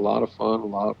 it was a lot of fun, a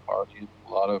lot of partying,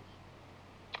 a lot of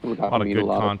good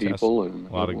of people, and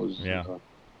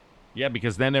Yeah,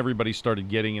 because then everybody started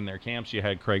getting in their camps. You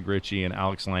had Craig Ritchie and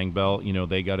Alex Langbell.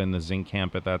 They got in the Zinc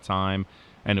camp at that time,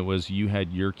 and it was you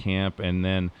had your camp, and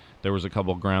then there was a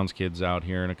couple grounds kids out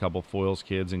here and a couple foils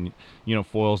kids, and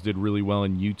foils did really well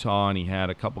in Utah, and he had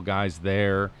a couple guys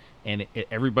there, and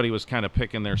everybody was kind of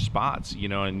picking their spots,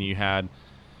 and you had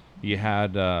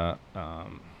Joe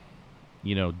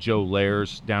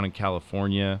Lairs down in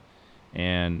California,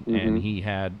 and he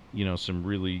had some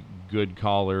really good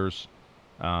callers.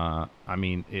 I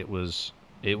mean, it was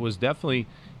definitely,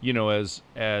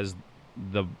 as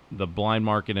the blind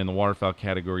market and the waterfowl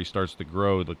category starts to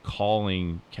grow, the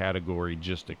calling category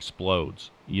just explodes.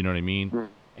 You know what I mean? Mm.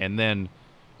 And then,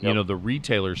 the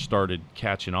retailers started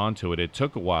catching on to it. It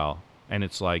took a while, and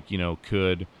it's like,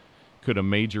 could a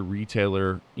major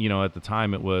retailer, at the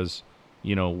time it was,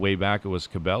 way back it was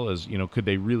Cabela's, could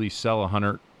they really sell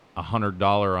 $100,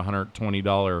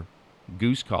 $120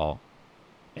 goose call?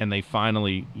 And they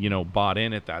finally, bought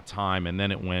in at that time, and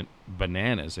then it went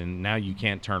bananas. And now you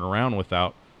can't turn around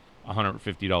without a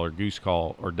 $150 goose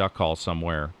call or duck call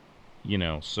somewhere,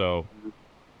 So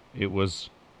it was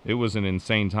an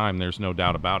insane time. There's no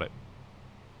doubt about it.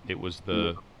 It was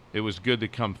the it was good to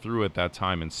come through at that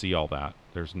time and see all that.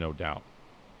 There's no doubt.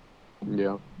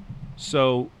 Yeah.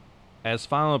 So as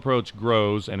Final Approach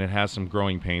grows, and it has some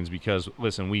growing pains, because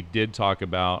listen, we did talk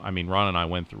about, I mean, Ron and I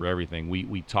went through everything.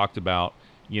 We talked about,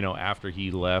 after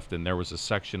he left, and there was a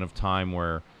section of time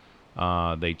where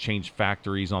they changed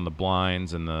factories on the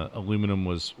blinds, and the aluminum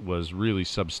was really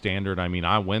substandard. I mean,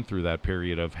 I went through that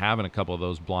period of having a couple of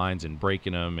those blinds and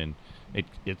breaking them, and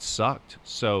it sucked.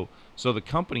 So the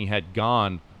company had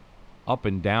gone up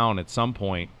and down at some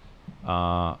point,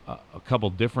 a couple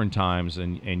different times,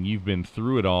 and you've been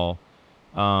through it all.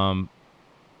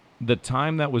 The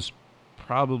time that was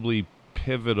probably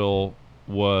pivotal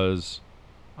was,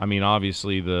 I mean,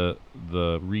 obviously the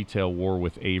retail war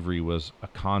with Avery was a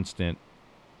constant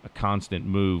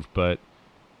move,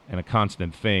 and a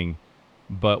constant thing.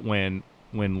 But when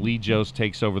Lee Jost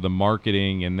takes over the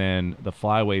marketing, and then the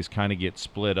flyways kind of get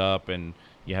split up, and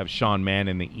you have Sean Mann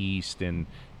in the East, and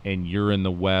you're in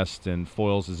the West, and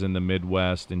Foils is in the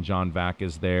Midwest, and John Vac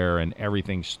is there, and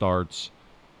everything starts,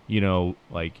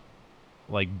 like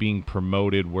being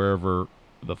promoted wherever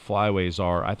the flyways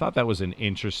are. I thought that was an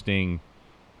interesting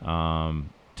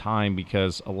time,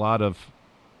 because a lot of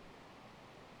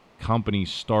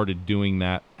companies started doing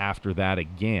that after that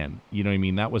again. You know what I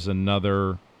mean? That was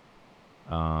another.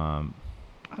 I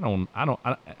don't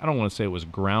want to say it was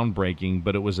groundbreaking,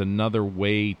 but it was another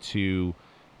way to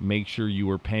make sure you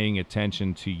were paying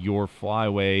attention to your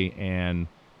flyway, and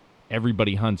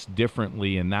everybody hunts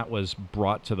differently, and that was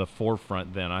brought to the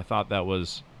forefront then. I thought it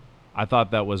was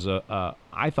a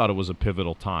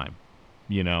pivotal time,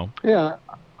 Yeah.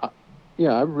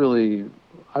 I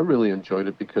really enjoyed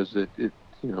it, because it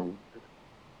was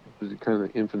the kind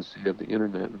of the infancy of the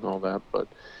internet and all that. But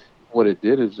what it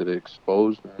did is it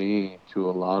exposed me to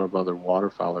a lot of other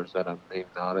waterfowlers that I may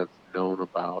not have known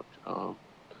about.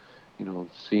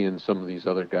 Seeing some of these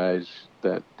other guys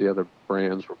that the other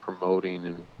brands were promoting,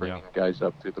 and bringing guys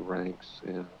up through the ranks,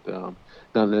 and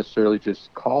not necessarily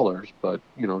just callers, but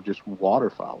just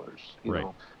waterfowlers. Right.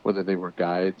 Whether they were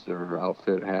guides or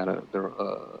had their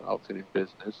outfitting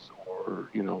business, or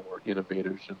were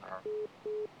innovators in their.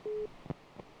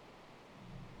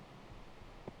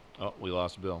 Oh, we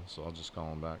lost Bill, so I'll just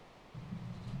call him back.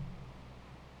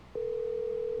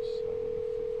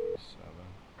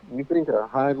 757. You think a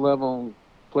high-level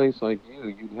place like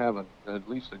you'd have at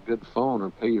least a good phone,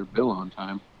 or pay your bill on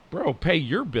time. Bro, pay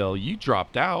your bill. You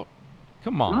dropped out.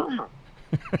 Come on. No,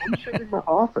 I'm sitting in my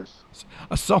office.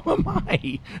 So am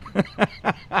I.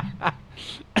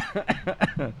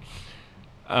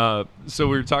 So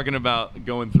we were talking about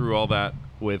going through all that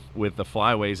with the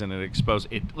flyways, and it exposed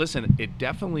it. Listen, it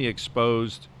definitely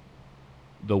exposed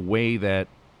the way that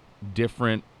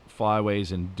different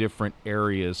flyways in different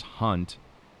areas hunt,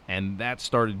 and that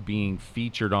started being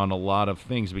featured on a lot of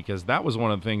things, because that was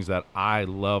one of the things that I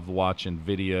loved watching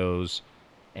videos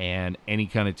and any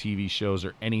kind of TV shows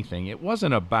or anything. It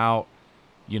wasn't about,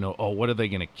 what are they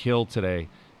going to kill today?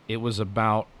 It was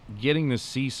about getting to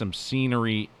see some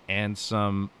scenery and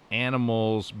some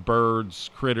animals, birds,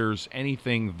 critters,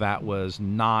 anything that was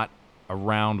not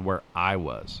around where I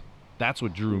was. That's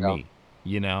what drew me,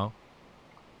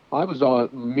 I was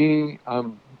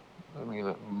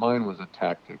mine was a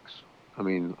tactics. I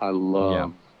mean, I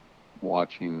love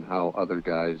watching how other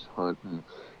guys hunt,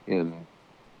 and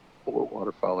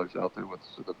waterfowlers out there with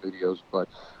the videos, but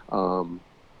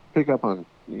pick up on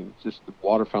just the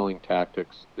waterfowling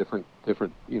tactics, different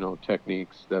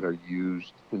techniques that are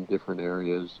used in different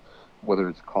areas, whether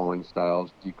it's calling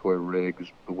styles, decoy rigs,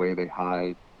 the way they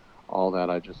hide, all that.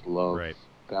 I just love. Right.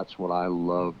 That's what I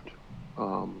loved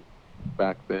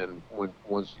back then,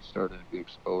 once you started to be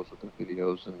exposed with the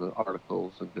videos and the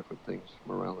articles and different things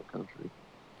from around the country.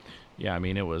 Yeah, I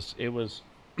mean, it was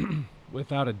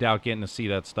without a doubt getting to see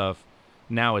that stuff.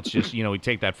 Now it's just, we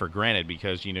take that for granted,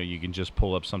 because, you can just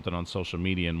pull up something on social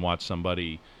media and watch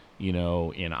somebody,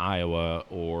 in Iowa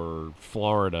or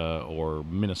Florida or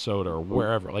Minnesota or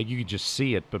wherever. Like, you could just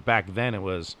see it. But back then it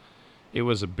was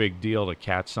a big deal to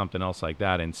catch something else like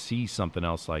that and see something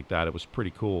else like that. It was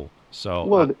pretty cool.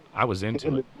 So I was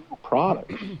into it. The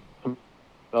product,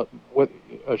 what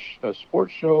a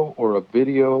sports show or a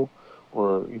video,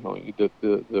 or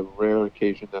the rare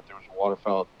occasion that there was a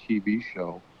waterfowl TV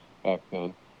show back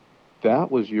then, that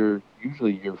was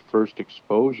usually your first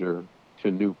exposure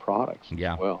to new products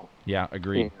as well. Yeah,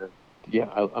 agreed. And,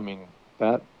 I mean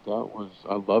that was,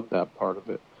 I love that part of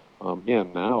it.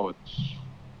 Now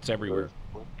it's everywhere.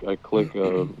 I click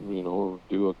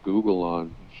do a Google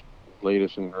on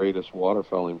latest and greatest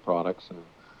waterfowling products, and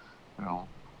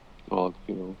all,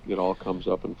 it all comes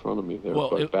up in front of me there. Well,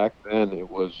 But back then it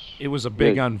was a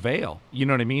big unveil. You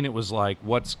know what I mean? It was like,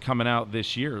 what's coming out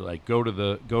this year? Like, go to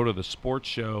the sports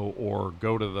show or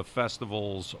go to the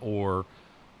festivals, or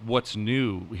what's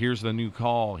new. Here's the new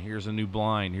call. Here's a new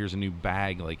blind. Here's a new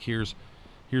bag. Like, here's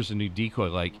a new decoy.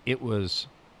 Like, it was,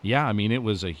 yeah. I mean, it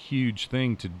was a huge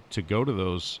thing to go to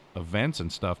those events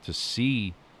and stuff, to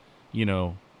see,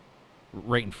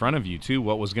 right in front of you too,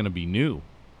 what was going to be new.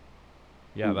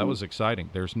 Yeah, that was exciting.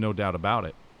 There's no doubt about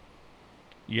it.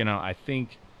 I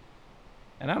think,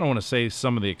 and I don't want to say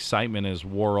some of the excitement is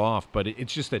wore off, but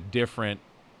it's just a different,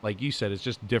 like you said, it's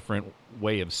just a different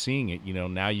way of seeing it.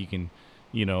 Now you can,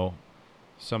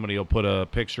 somebody will put a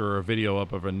picture or a video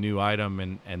up of a new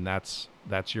item, and that's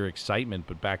your excitement.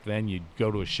 But back then, you'd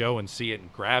go to a show and see it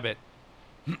and grab it.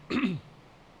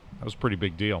 That was a pretty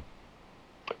big deal.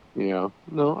 Yeah.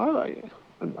 No,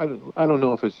 I don't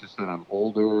know if it's just that I'm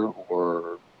older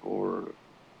or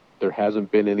there hasn't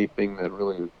been anything that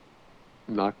really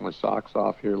knocked my socks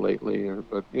off here lately.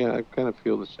 But yeah, I kind of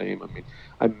feel the same. I mean,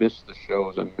 I miss the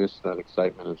shows. I miss that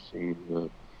excitement of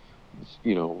seeing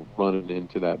running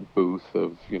into that booth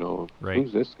of, Right.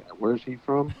 Who's this guy? Where's he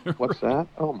from? What's that?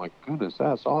 Oh my goodness,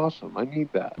 that's awesome. I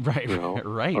need that. Right.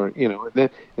 Right. Or,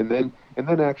 and then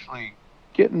actually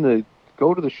getting to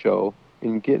go to the show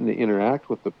and getting to interact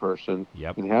with the person.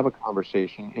 Yep. And have a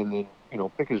conversation, and then,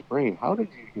 pick his brain. How did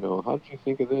you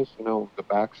think of this? The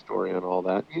backstory and all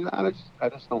that. I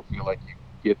just don't feel like you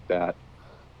get that,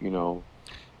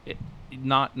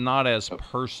 Not as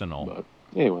personal. But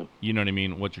anyway. You know what I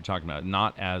mean? What you're talking about.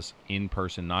 Not as in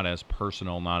person, not as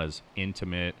personal, not as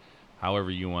intimate,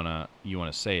 however you wanna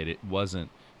say it.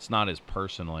 It's not as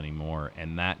personal anymore.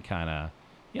 And that kinda,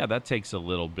 that takes a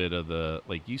little bit of the,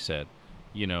 like you said,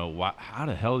 how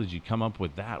the hell did you come up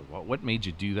with that? What made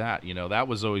you do that? That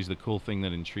was always the cool thing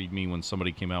that intrigued me when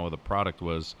somebody came out with a product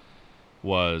was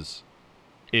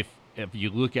if you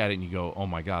look at it and you go, oh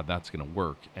my God, that's going to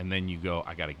work. And then you go,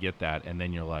 I got to get that. And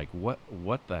then you're like, what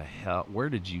the hell? Where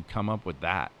did you come up with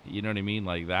that? You know what I mean?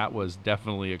 Like, that was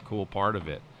definitely a cool part of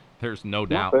it. There's no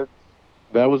doubt.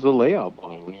 That was the layout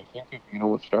blind. When you think of,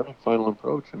 what started Final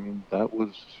Approach, I mean, that was,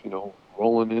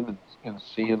 rolling in and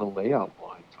seeing a layout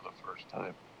blind for the first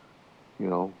time.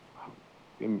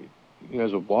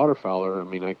 As a waterfowler, I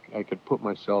mean, I could put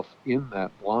myself in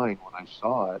that blind when I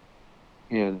saw it,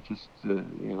 and just,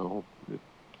 to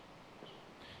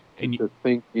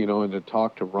think, and to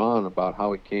talk to Ron about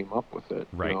how he came up with it.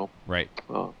 Right, right.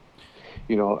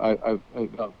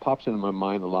 It pops into my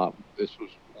mind a lot. This was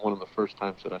one of the first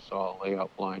times that I saw a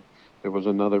layout blind. There was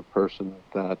another person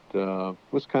that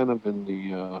was kind of in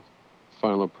the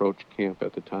Final Approach camp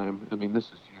at the time. I mean, this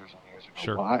is years and years ago.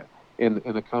 Sure. And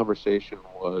the conversation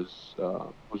was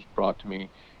brought to me.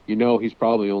 He's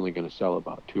probably only going to sell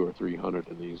about 200 or 300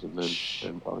 of these, and then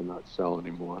probably not sell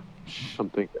anymore. I'm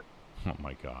thinking, oh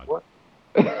my God, what?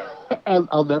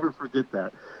 I'll never forget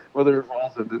that. Whether it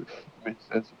made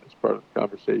sense as part of the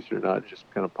conversation or not, it just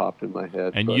kind of popped in my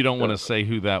head. And you don't want to say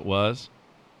who that was?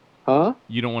 Huh?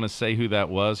 You don't want to say who that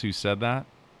was who said that?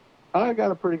 I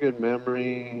got a pretty good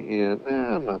memory, and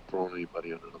I'm not throwing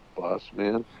anybody under the bus,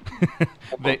 man.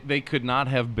 They could not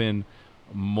have been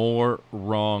more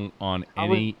wrong on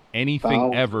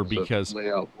anything ever, because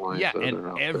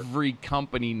and every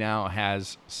company now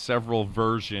has several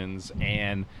versions,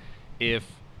 and if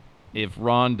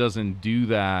Ron doesn't do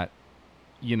that,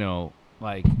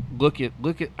 like look at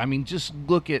I mean, just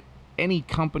look at any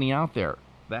company out there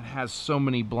that has so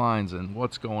many blinds and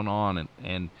what's going on,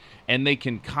 and they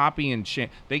can copy and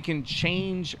change. They can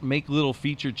make little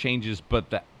feature changes, but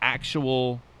the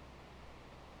actual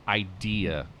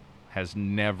idea has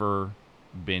never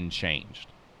been changed.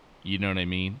 You know what I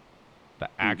mean? The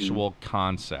actual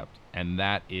concept, and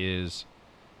that is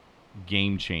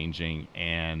game changing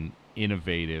and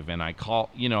innovative. And I call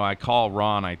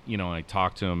Ron, I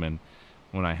talked to him, and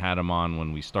when I had him on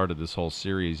when we started this whole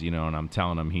series, and I'm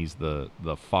telling him he's the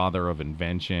father of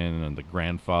invention and the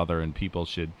grandfather, and people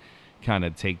should kind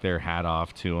of take their hat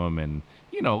off to him. And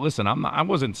listen, I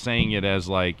wasn't saying it as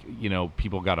like,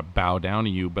 people got to bow down to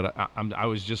you, but I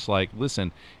was just like,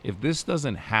 listen, if this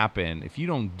doesn't happen, if you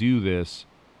don't do this,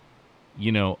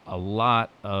 a lot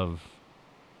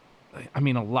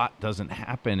doesn't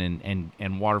happen,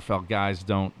 and waterfowl guys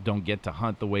don't get to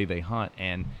hunt the way they hunt,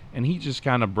 and he just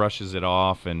kind of brushes it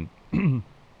off, and and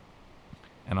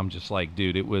I'm just like,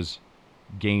 dude, it was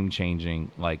game changing,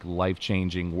 like life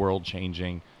changing, world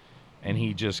changing, and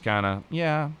he just kind of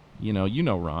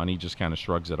Ron, he just kind of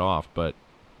shrugs it off, but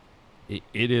it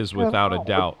is without a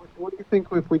doubt. What do you think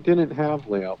if we didn't have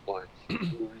layout blinds?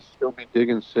 still be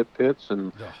digging sit pits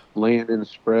and Ugh. laying in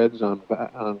spreads on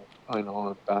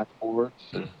backboards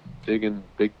and digging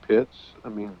big pits. I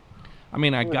mean,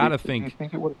 I yeah, gotta do you think.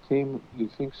 think it would have came? Do you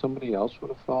think somebody else would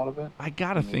have thought of it? I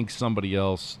gotta I mean, think somebody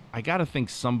else. I gotta think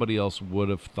somebody else would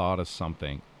have thought of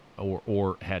something,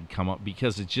 or had come up,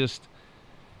 because it just,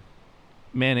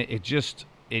 man, it just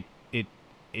it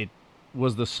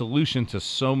was the solution to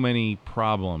so many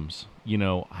problems. You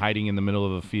know, hiding in the middle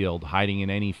of the field, hiding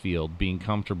in any field, being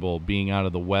comfortable, being out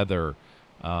of the weather.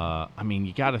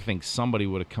 You got to think somebody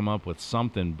would have come up with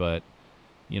something, but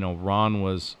Ron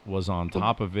was on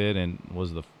top of it and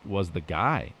was the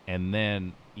guy. And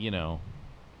then,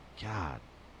 God,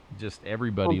 just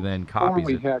everybody well, then before copies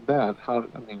we it. had that,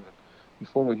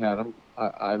 before we had them,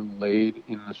 I laid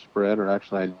in the spread, or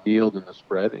actually I kneeled in the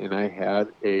spread, and I had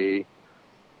a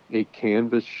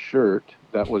canvas shirt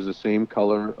that was the same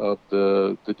color of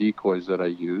the decoys that I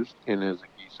used. And as the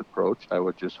geese approached, I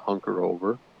would just hunker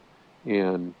over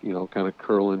and kind of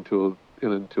curl into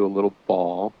a little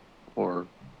ball, or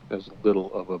as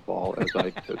little of a ball as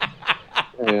I could,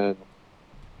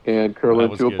 and curl That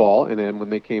was into a good. ball. And then when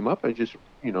they came up, I just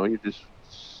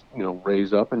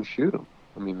raise up and shoot them.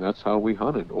 I mean, that's how we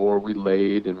hunted. Or we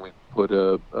laid and we put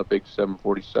a big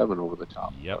 747 over the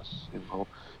top Yep. of us,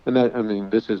 And that, I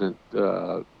mean, this isn't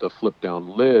the flip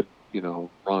down lid, Ron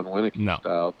Winnicky No.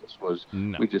 style. This was,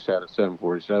 No. we just had a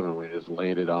 747. We just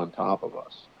laid it on top of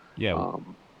us. Yeah.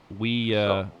 We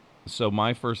so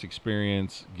my first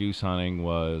experience goose hunting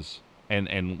was,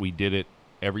 and we did it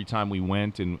every time we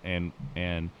went,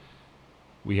 and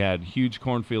we had huge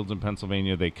cornfields in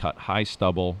Pennsylvania. They cut high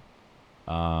stubble.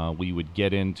 We would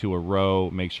get into a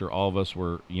row, make sure all of us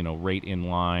were, right in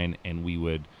line, and we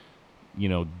would,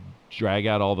 drag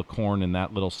out all the corn in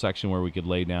that little section where we could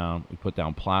lay down. We put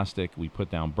down plastic, we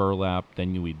put down burlap,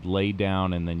 then you would lay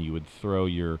down, and then you would throw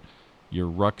your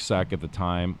rucksack. At the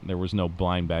time, there was no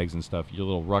blind bags and stuff, your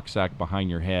little rucksack behind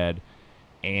your head,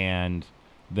 and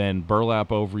then burlap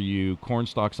over you, corn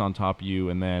stalks on top of you,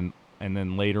 and then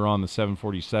later on the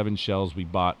 747 shells, we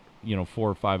bought 4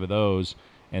 or 5 of those,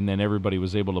 and then everybody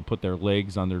was able to put their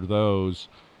legs under those,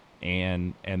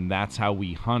 and that's how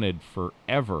we hunted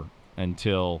forever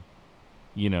until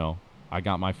I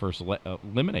got my first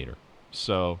eliminator.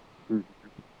 So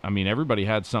I mean, everybody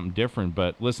had something different,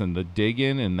 but listen, the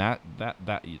digging and that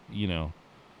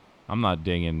I'm not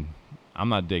digging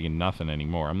nothing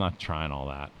anymore. I'm not trying all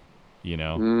that,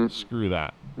 Screw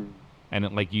that.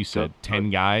 And like you said, 10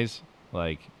 guys,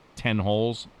 like 10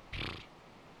 holes.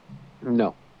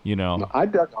 No. No, I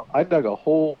dug a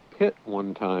whole pit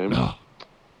one time.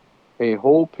 A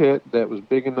whole pit that was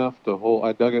big enough to hold.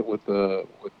 I dug it with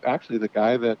actually the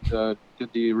guy that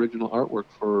did the original artwork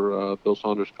for Bill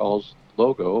Saunders Calls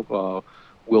logo,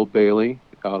 Will Bailey,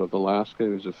 out of Alaska. He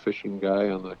was a fishing guy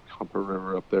on the Copper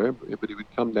River up there, but he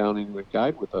would come down and he would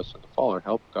guide with us in the fall, or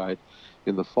help guide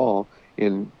in the fall.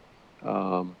 And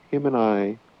him and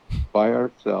I, by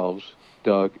ourselves,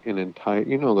 dug an entire,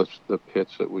 the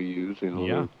pits that we use,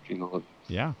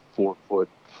 Yeah. 4 foot,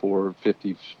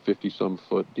 50 some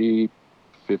foot deep,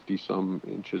 50 some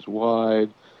inches wide.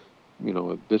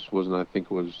 This wasn't, I think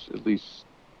it was at least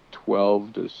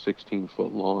 12 to 16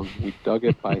 foot long. We dug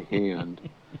it by hand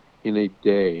in a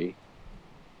day,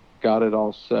 got it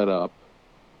all set up,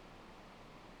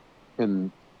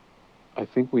 and I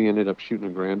think we ended up shooting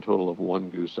a grand total of 1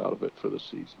 goose out of it for the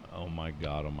season. Oh my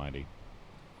God Almighty!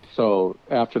 So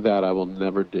after that, I will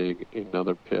never dig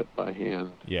another pit by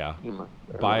hand. Yeah,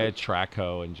 buy a track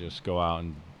hoe and just go out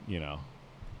and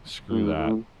screw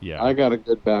that. Yeah, I got a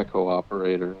good backhoe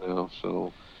operator now,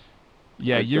 so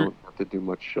yeah, I you're don't have to do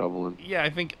much shoveling. Yeah, I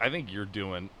think you're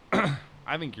doing.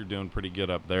 I think you're doing pretty good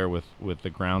up there with the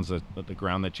ground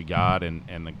that you got, and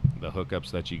the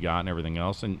hookups that you got and everything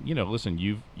else. And listen,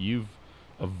 you've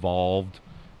evolved.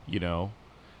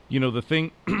 The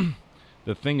thing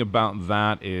the thing about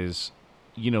that is,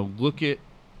 look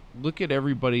at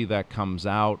everybody that comes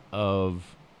out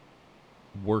of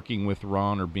working with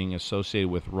Ron or being associated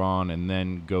with Ron and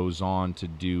then goes on to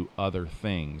do other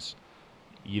things.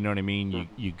 You know what I mean?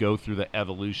 You go through the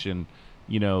evolution.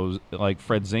 Like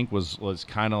Fred Zink was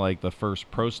kind of like the first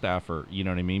pro staffer, you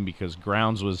know what I mean? Because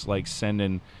Grounds was like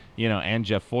sending, and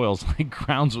Jeff Foils, like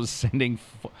Grounds was sending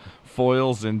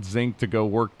Foils and Zink to go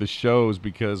work the shows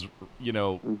because,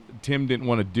 Tim didn't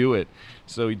want to do it.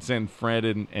 So he'd send Fred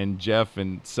and Jeff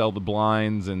and sell the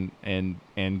blinds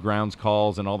and Grounds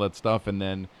calls and all that stuff. And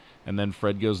then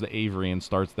Fred goes to Avery and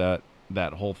starts that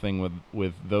whole thing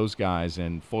with those guys,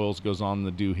 and Foils goes on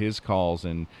to do his calls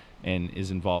and is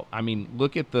involved. I mean,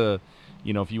 look at the,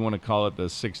 if you want to call it the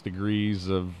 6 degrees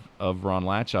of Ron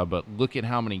Latshaw, but look at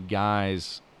how many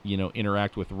guys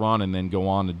interact with Ron and then go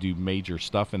on to do major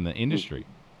stuff in the industry.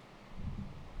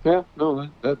 Yeah, no,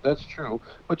 that's true.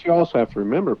 But you also have to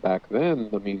remember back then,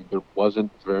 I mean, there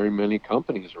wasn't very many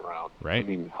companies around. I Right.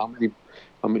 mean, how many,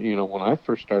 when I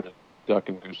first started duck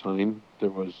and goose hunting,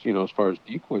 there was, as far as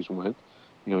decoys went,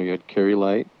 you had Carry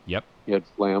Light, Yep. you had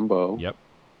Flambeau, Yep.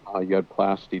 you had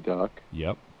Plasti Duck.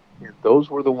 Yep. And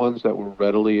those were the ones that were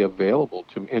readily available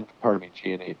to me, and pardon me,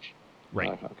 G&H.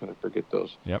 Right. How can I forget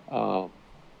those? Yep.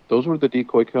 Those were the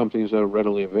decoy companies that were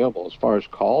readily available. As far as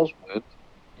calls went,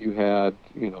 you had,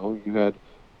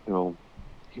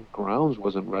 Grounds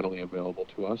wasn't readily available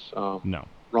to us. No.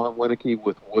 Ron Winicky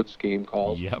with Woods Game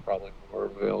Calls was Yep. probably more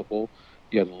available.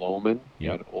 You had Loman, you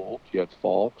Yep. had Old, you had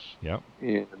Falks, Yep.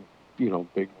 and,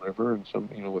 Big River and some,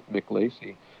 with Mick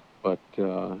Lacey. But,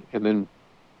 and then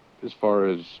as far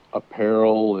as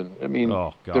apparel, and I mean,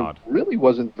 Oh there God. really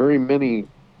wasn't very many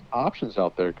options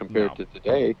out there compared No. to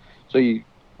today. So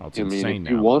It's I mean, insane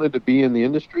if you now. wanted to be in the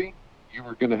industry, you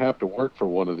were going to have to work for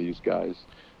one of these guys.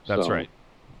 That's So, right.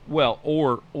 Well,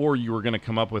 or you were going to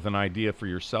come up with an idea for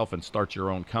yourself and start your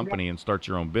own company and start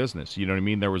your own business. You know what I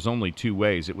mean? There was only two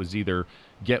ways. It was either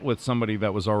get with somebody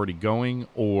that was already going,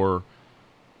 or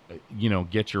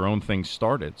get your own thing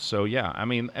started. So yeah, I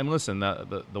mean, and listen,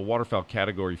 the waterfowl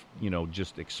category,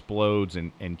 just explodes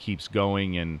and keeps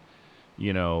going, and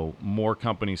more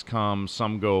companies come,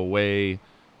 some go away.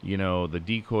 The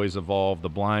decoys evolve, the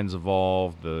blinds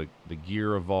evolve, the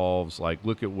gear evolves. Like,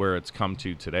 look at where it's come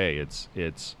to today. It's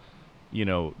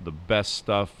the best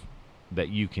stuff that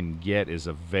you can get is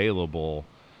available.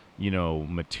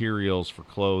 Materials for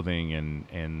clothing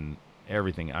and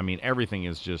everything. I mean, everything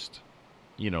is just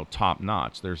top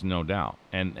notch. There's no doubt.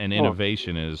 And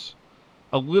innovation is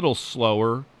a little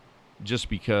slower, just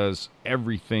because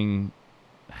everything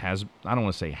has, I don't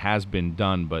want to say has been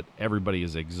done, but everybody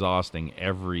is exhausting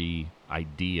every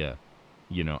idea,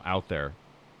 out there.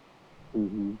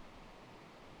 mhm.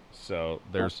 So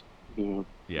there's, Yeah.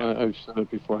 yeah, I've said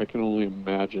it before. I can only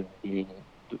imagine being,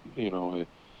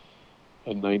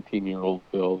 a 19-year-old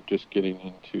Bill just getting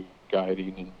into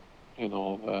guiding and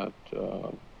all that,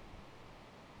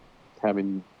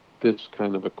 having this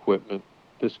kind of equipment,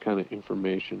 this kind of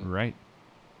information. right.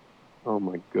 Oh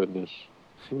my goodness.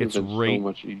 It would It's have been right. so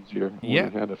much easier when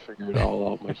Yeah. I had to figure it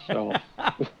all out myself.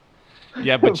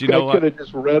 Yeah, but you know I could what? have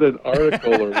just read an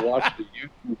article or watched a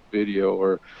YouTube video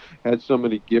or had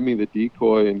somebody give me the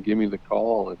decoy and give me the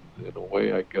call, and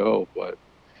away I go. But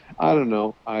I don't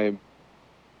know. I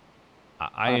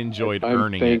enjoyed I'm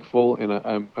earning it. thankful, and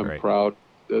I'm Right. proud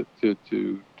to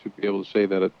be able to say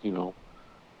that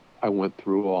I went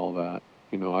through all that.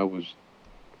 I was,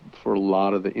 for a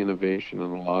lot of the innovation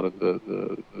and a lot of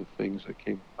the things that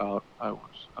came about, I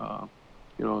was I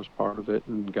was part of it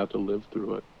and got to live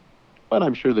through it. But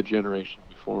I'm sure the generation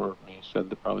before me said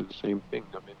probably the same thing.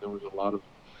 I mean, there was a lot of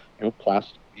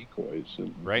plastic decoys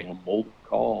and Right. molded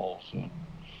calls and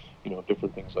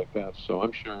different things like that. So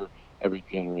I'm sure every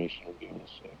generation will be able to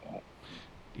say that,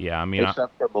 Yeah, I mean,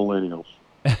 except for millennials.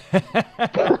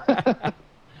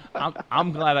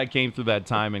 I'm glad I came through that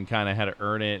time and kind of had to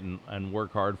earn it and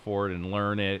work hard for it and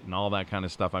learn it and all that kind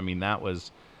of stuff. I mean, that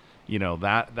was,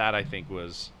 that I think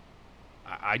was,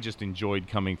 I just enjoyed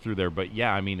coming through there. But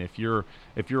yeah, I mean, if you're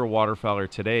a waterfowler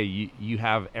today, you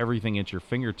have everything at your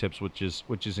fingertips, which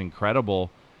is incredible.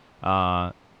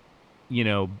 But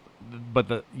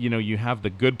you have the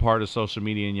good part of social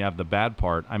media and you have the bad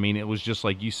part. I mean, it was just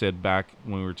like you said back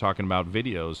when we were talking about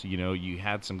videos. You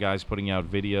had some guys putting out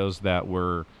videos that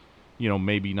were,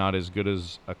 maybe not as good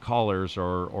as a Caller's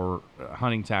or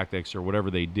Hunting Tactics or whatever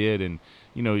they did. And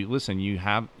listen, you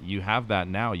have that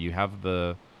now. You have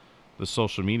the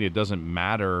social media. It doesn't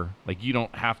matter. Like, you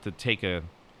don't have to take a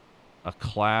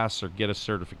class or get a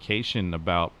certification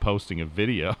about posting a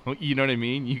video. You know what I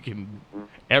mean? You can,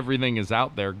 everything is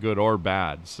out there, good or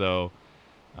bad. So,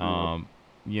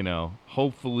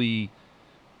 hopefully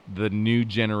the new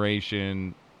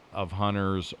generation of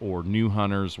hunters or new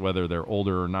hunters, whether they're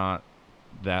older or not,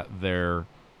 that they're,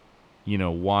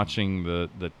 watching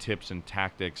the tips and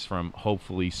tactics from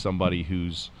hopefully somebody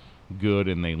who's good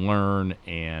and they learn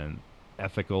and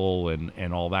ethical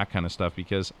and all that kind of stuff,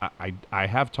 because I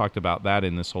have talked about that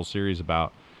in this whole series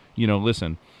about,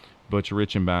 listen, Butch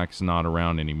Richenbach's not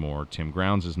around anymore. Tim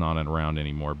Grounds is not around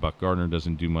anymore. Buck Gardner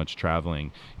doesn't do much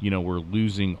traveling. We're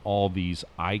losing all these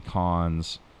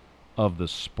icons of the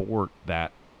sport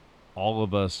that all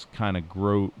of us kind of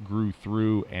grew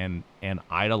through and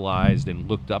idolized and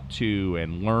looked up to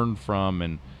and learned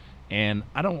from, and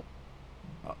I don't,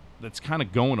 that's kind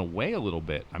of going away a little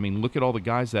bit. I mean, look at all the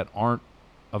guys that aren't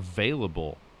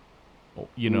available,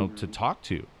 to talk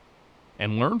to.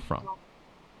 and learn from.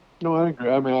 No, I agree.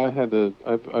 I mean,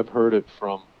 I've heard it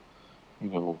from, you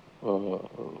know,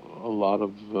 a lot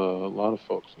of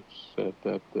folks have said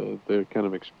that they kind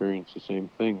of experience the same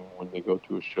thing when they go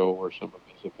to a show or some of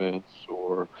these events,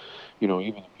 or,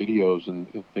 even videos and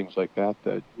things like that.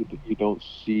 That you don't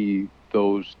see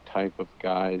those type of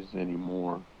guys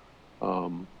anymore.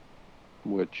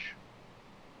 Which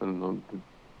I don't know.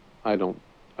 I don't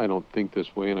I don't think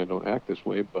this way and I don't act this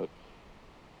way, but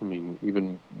I mean,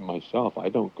 even myself, I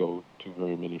don't go to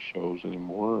very many shows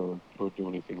anymore or do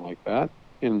anything like that.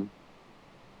 And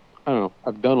I don't know.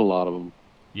 I've done a lot of them.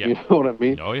 Yeah. You know what I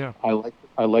mean? Oh yeah. I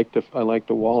like to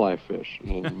walleye fish,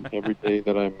 and every day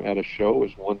that I'm at a show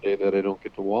is one day that I don't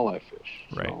get to walleye fish.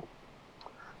 Right. So,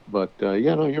 but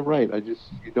yeah, no, you're right. You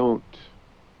don't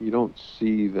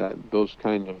see that those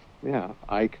kind of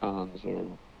icons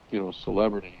or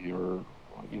celebrity or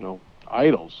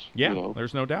idols. Yeah,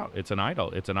 there's no doubt. It's an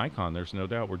idol. It's an icon. There's no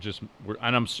doubt.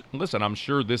 Listen, I'm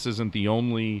sure this isn't the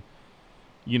only,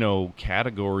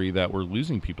 category that we're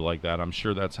losing people like that. I'm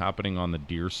sure that's happening on the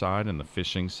deer side and the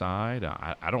fishing side.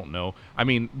 I don't know. I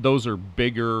mean, those are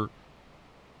bigger,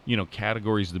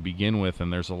 categories to begin with,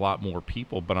 and there's a lot more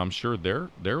people, but I'm sure they're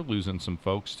losing some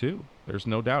folks too. There's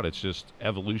no doubt. It's just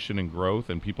evolution and growth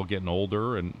and people getting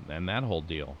older and that whole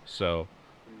deal. So,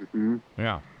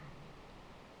 yeah.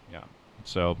 Yeah.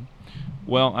 So,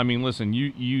 well, I mean, listen,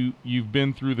 you've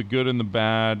been through the good and the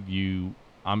bad.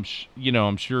 I'm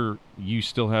sure you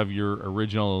still have your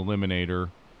original eliminator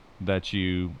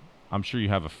I'm sure you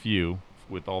have a few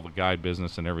with all the guide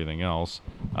business and everything else.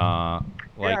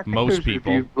 Like most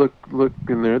people. If you look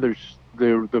in there,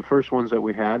 the first ones that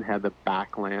we had the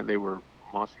backland. They were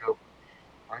mossy oak.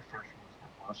 My first ones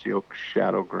were mossy oak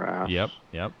shadowgrass.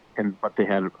 Yep. But they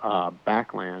had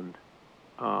backland.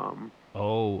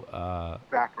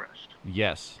 Backrest.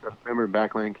 Yes. Remember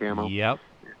backland camo? Yep.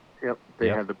 They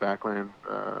had the backland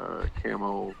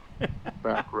camo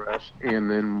backrest, and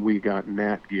then we got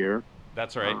Nat gear.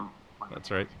 That's right.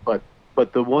 That's right.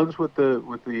 But the ones with the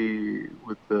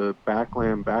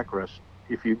backland backrest,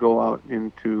 if you go out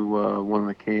into one of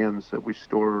the cans that we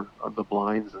store the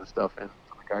blinds and stuff in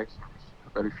for the guys,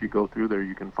 but if you go through there,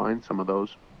 you can find some of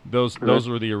those. Those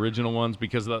were the original ones,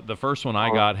 because the first one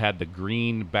I got had the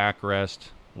green backrest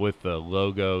with the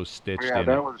logo stitched in.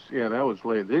 That was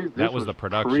late. That was the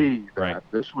production. Pre that.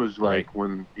 Right. This was like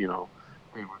when they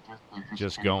were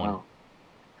just going. Out.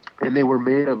 And they were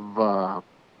made of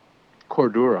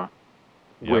Cordura,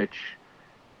 which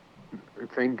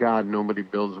thank God nobody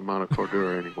builds them out of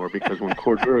Cordura anymore, because when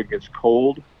Cordura gets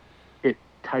cold, it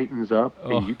tightens up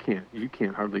and you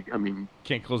can't hardly. I mean,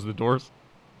 can't close the doors.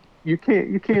 You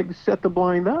can't set the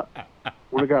blind up.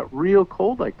 When it got real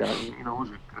cold like that, it was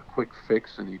a quick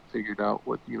fix, and he figured out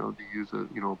what to use a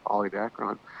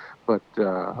polydacron. But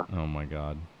oh my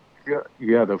God.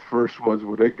 Yeah, the first ones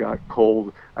when it got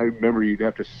cold, I remember you'd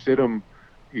have to sit them.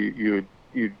 You'd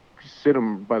sit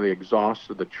them by the exhaust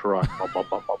of the truck,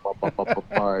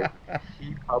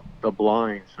 heat up the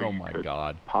blinds. So oh my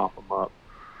God. Pop them up.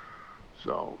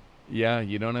 So. Yeah,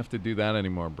 you don't have to do that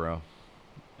anymore, bro.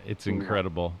 It's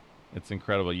incredible. It's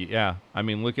incredible. Yeah, I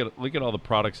mean, look at all the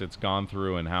products it's gone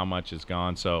through and how much it's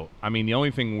gone. So, I mean, the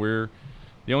only thing we're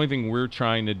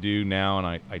trying to do now, and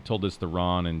I told this to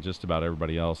Ron and just about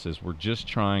everybody else, is we're just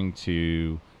trying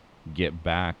to get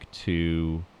back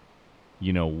to,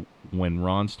 when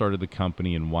Ron started the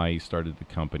company and why he started the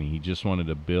company. He just wanted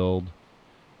to build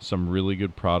some really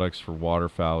good products for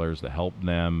waterfowlers that help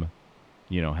them,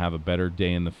 have a better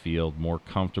day in the field, more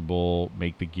comfortable,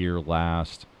 make the gear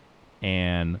last.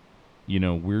 And,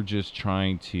 we're just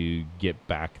trying to get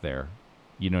back there.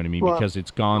 You know what I mean? Because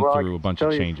it's gone through a bunch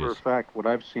of changes. For a fact, what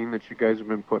I've seen that you guys have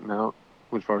been putting out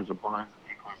as far as the blinds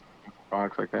and different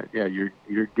products like that,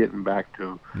 you're getting back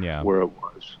to where it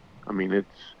was. I mean, it's,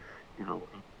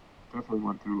 definitely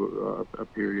went through a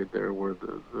period there where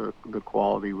the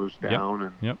quality was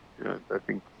down, and I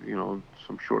think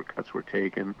some shortcuts were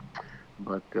taken.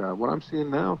 But what I'm seeing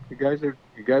now, you guys are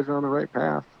on the right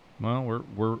path. Well,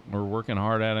 we're working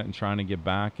hard at it and trying to get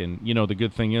back. And the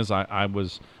good thing is I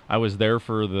was there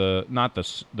for not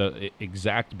the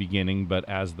exact beginning, but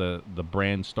as the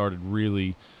brand started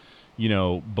really,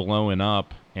 blowing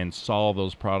up, and saw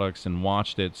those products and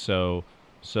watched it. So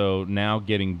now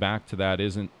getting back to that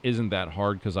isn't that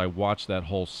hard, because I watched that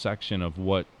whole section of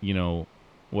what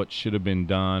should have been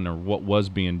done or what was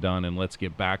being done, and let's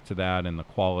get back to that, and the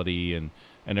quality and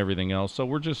everything else. So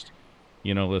we're just,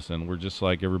 listen, we're just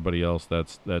like everybody else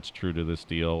that's true to this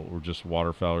deal. We're just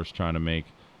waterfowlers trying to make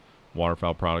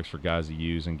waterfowl products for guys to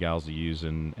use and gals to use,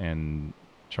 and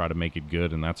try to make it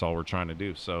good, and that's all we're trying to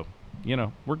do. So,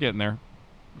 we're getting there.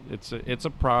 it's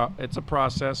a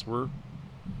process. We're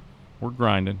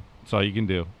grinding. That's all you can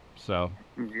do. So,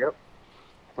 Yep.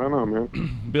 I know,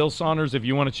 man. Bill Saunders, if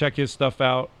you want to check his stuff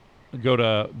out, go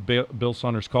to Bill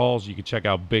Saunders Calls. You can check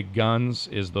out Big Guns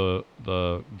is the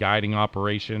guiding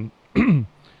operation.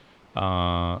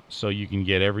 So you can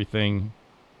get everything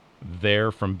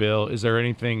there from Bill. Is there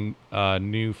anything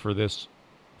new for this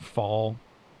fall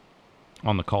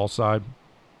on the call side?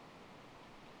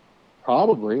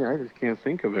 Probably. I just can't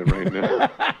think of it right now.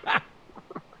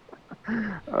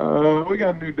 We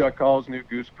got new duck calls, new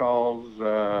goose calls.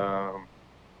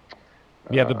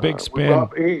 Yeah, the big spin.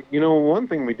 One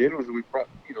thing we did was we brought,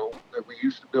 that we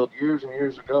used to build years and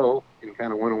years ago and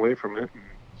kind of went away from it. And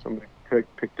somebody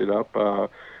picked it up.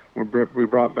 We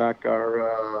brought back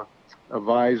our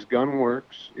Avise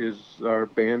Gunworks is our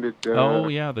banded.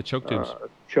 The choke tubes.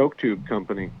 Choke tube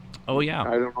company. Oh yeah.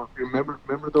 I don't know if you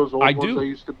remember those old ones I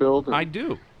used to build. I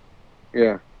do.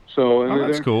 Yeah. So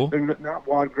that's cool. They're not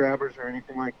wad grabbers or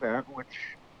anything like that, which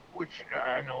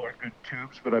I know are good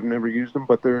tubes, but I've never used them.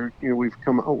 But we've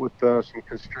come out with some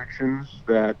constrictions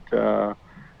that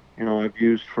I've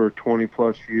used for 20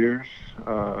 plus years,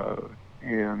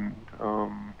 and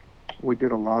we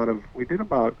did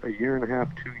about a year and a half,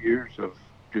 2 years of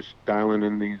just dialing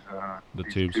in these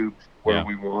tubes where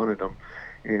we wanted them,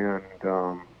 and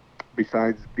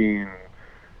besides being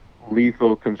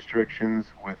lethal constrictions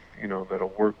with that'll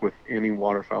work with any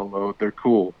waterfowl load, they're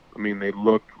cool. I mean, they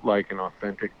look like an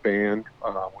authentic band.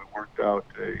 We worked out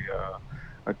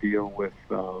a deal with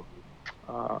the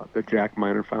Jack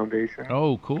Miner Foundation.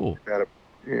 Oh, cool. That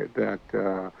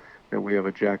we have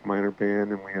a Jack Miner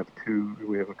band, and we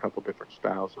have a couple different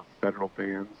styles of federal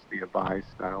bands. The Avise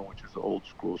style, which is the old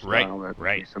school style that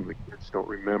some of the kids don't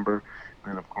remember,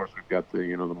 and then of course we've got the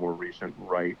the more recent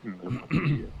Wright and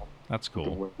the that's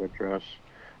cool. The dress.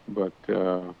 But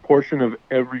portion of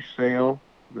every sale,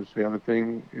 that's the other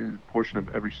thing, is portion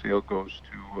of every sale goes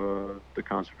to the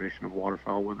conservation of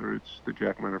waterfowl, whether it's the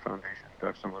Jack Miner Foundation,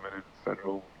 Ducks Unlimited,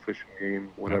 Federal Fish and Game,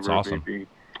 whatever it may be.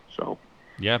 So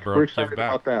yeah, bro, we're excited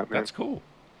about that, man. That's cool.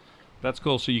 That's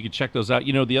cool. So you can check those out.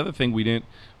 The other thing we didn't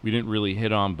really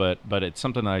hit on, but it's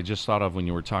something that I just thought of when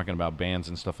you were talking about bands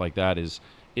and stuff like that is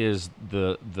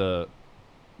the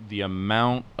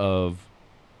amount of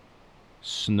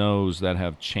snows that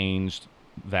have changed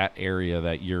that area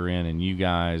that you're in, and you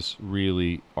guys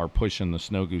really are pushing the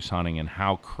snow goose hunting, and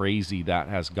how crazy that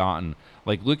has gotten.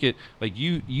 Like, look at, like,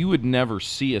 you would never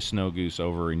see a snow goose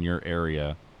over in your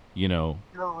area, I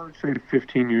would say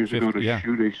 15 years ago to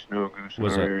shoot a snow goose in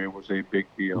our area was a big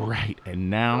deal. Right.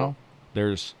 And now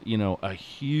there's, a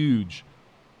huge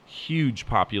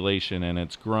population, and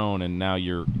it's grown, and now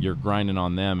you're grinding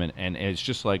on them, and it's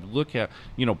just like, look at,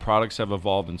 products have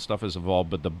evolved and stuff has evolved,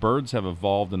 but the birds have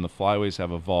evolved and the flyways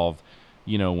have evolved.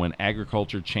 When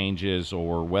agriculture changes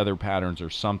or weather patterns or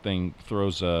something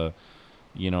throws a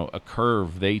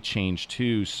curve, they change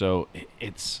too. So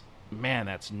it's, man,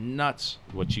 that's nuts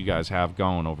what you guys have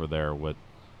going over there with,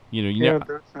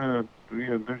 there's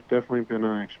definitely been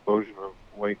an explosion of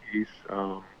white geese.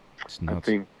 It's nuts. I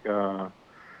think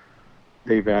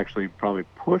they've actually probably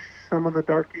pushed some of the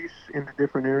dark geese into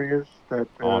different areas that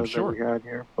we had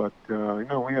here. But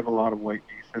we have a lot of white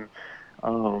geese, and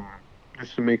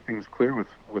just to make things clear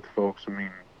with folks, I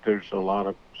mean, there's a lot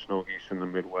of snow geese in the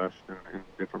Midwest and in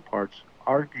different parts.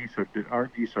 Our geese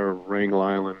are Wrangel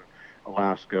Island,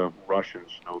 Alaska, Russian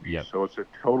snow geese. Yep. So it's a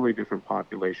totally different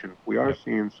population. We are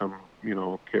seeing some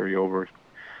carryovers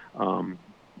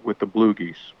with the blue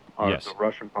geese. The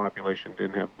Russian population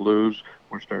didn't have blues.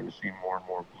 We're starting to see more and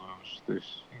more blues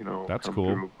that's come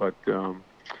cool. through. But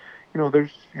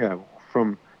there's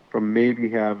from maybe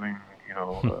having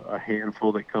a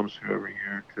handful that comes through every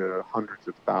year to hundreds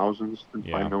of thousands,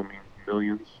 by no means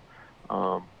millions.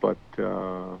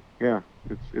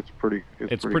 It's pretty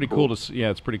cool to see.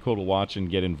 It's pretty cool to watch and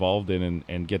get involved in,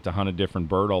 and get to hunt a different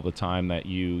bird all the time that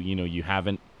you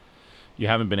haven't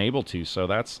been able to. So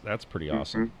that's pretty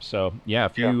awesome. Mm-hmm. So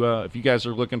if you guys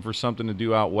are looking for something to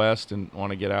do out west and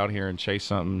want to get out here and chase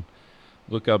something,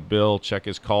 look up Bill, check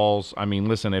his calls. I mean,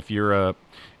 listen, if you're a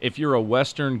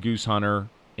western goose hunter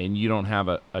and you don't have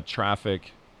a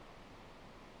traffic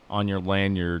on your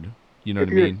lanyard, you know what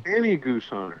I mean? Any goose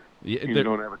hunter, you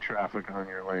don't have a traffic on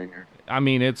your lanyard. I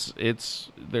mean, it's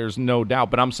there's no doubt.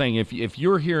 But I'm saying if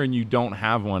you're here and you don't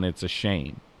have one, it's a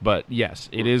shame. But yes,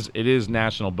 it is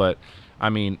national. But I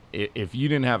mean, if you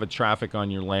didn't have a traffic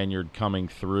on your lanyard coming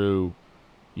through,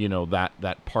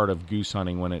 that part of goose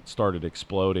hunting when it started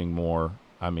exploding more,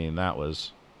 I mean, that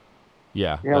was,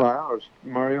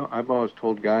 Mario, I've always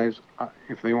told guys,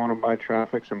 if they want to buy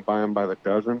traffics and buy them by the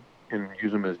dozen, and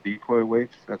use them as decoy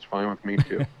weights, that's fine with me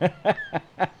too.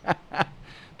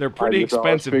 They're pretty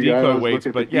expensive decoy weights,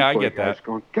 but yeah, I get that.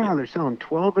 Going, God, they're selling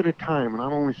 12 at a time, and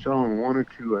I'm only selling 1 or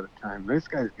 2 at a time. This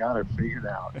guy's got it figured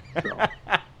out.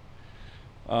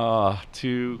 So.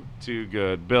 Too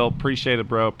good. Bill, appreciate it,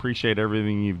 bro. Appreciate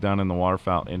everything you've done in the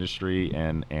waterfowl industry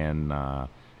and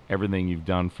everything you've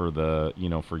done for the,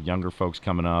 for younger folks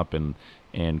coming up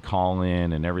and call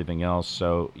in and everything else.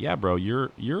 So yeah, bro, you're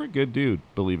a good dude,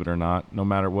 believe it or not, no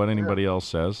matter what anybody else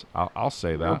says. I'll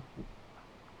say that.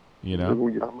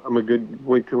 I'm a good,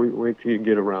 wait till you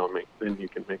get around me, then you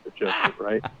can make the judgment,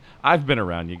 right? I've been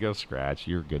around you. Go scratch.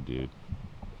 You're a good dude.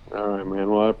 All right, man.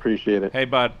 Well, I appreciate it. Hey,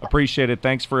 bud. Appreciate it.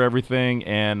 Thanks for everything,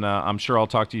 and I'm sure I'll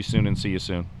talk to you soon and see you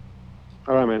soon.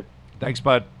 All right, man. Thanks,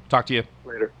 bud. Talk to you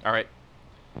later. All right.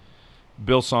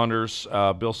 Bill Saunders.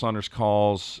 Bill Saunders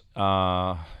calls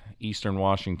Eastern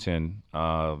Washington,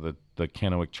 the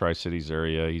Kennewick Tri-Cities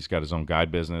area. He's got his own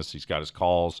guide business. He's got his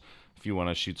calls. If you want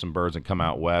to shoot some birds and come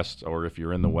out west, or if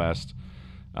you're in the west,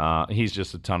 he's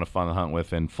just a ton of fun to hunt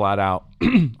with. And flat out,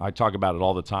 I talk about it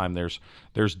all the time.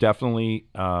 There's definitely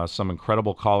some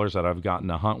incredible callers that I've gotten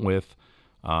to hunt with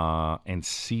and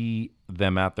see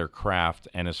them at their craft.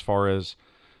 And as far as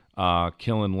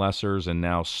killing lessers and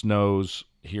now snows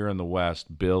here in the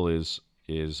west, Bill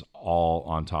is all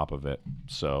on top of it.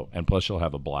 So, and plus you'll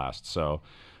have a blast. So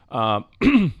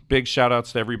big shout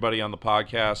outs to everybody on the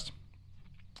podcast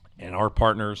and our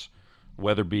partners,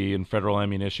 Weatherby and Federal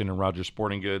Ammunition and Rogers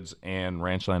Sporting Goods and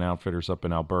Ranchland Outfitters up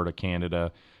in Alberta,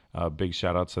 Canada. Big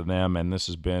shout outs to them. And this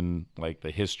has been like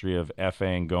the history of FA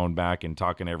and going back and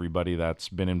talking to everybody that's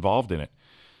been involved in it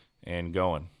and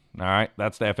going. All right.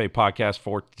 That's the FA podcast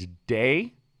for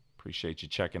today. Appreciate you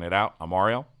checking it out. I'm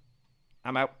Mario.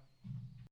 I'm out.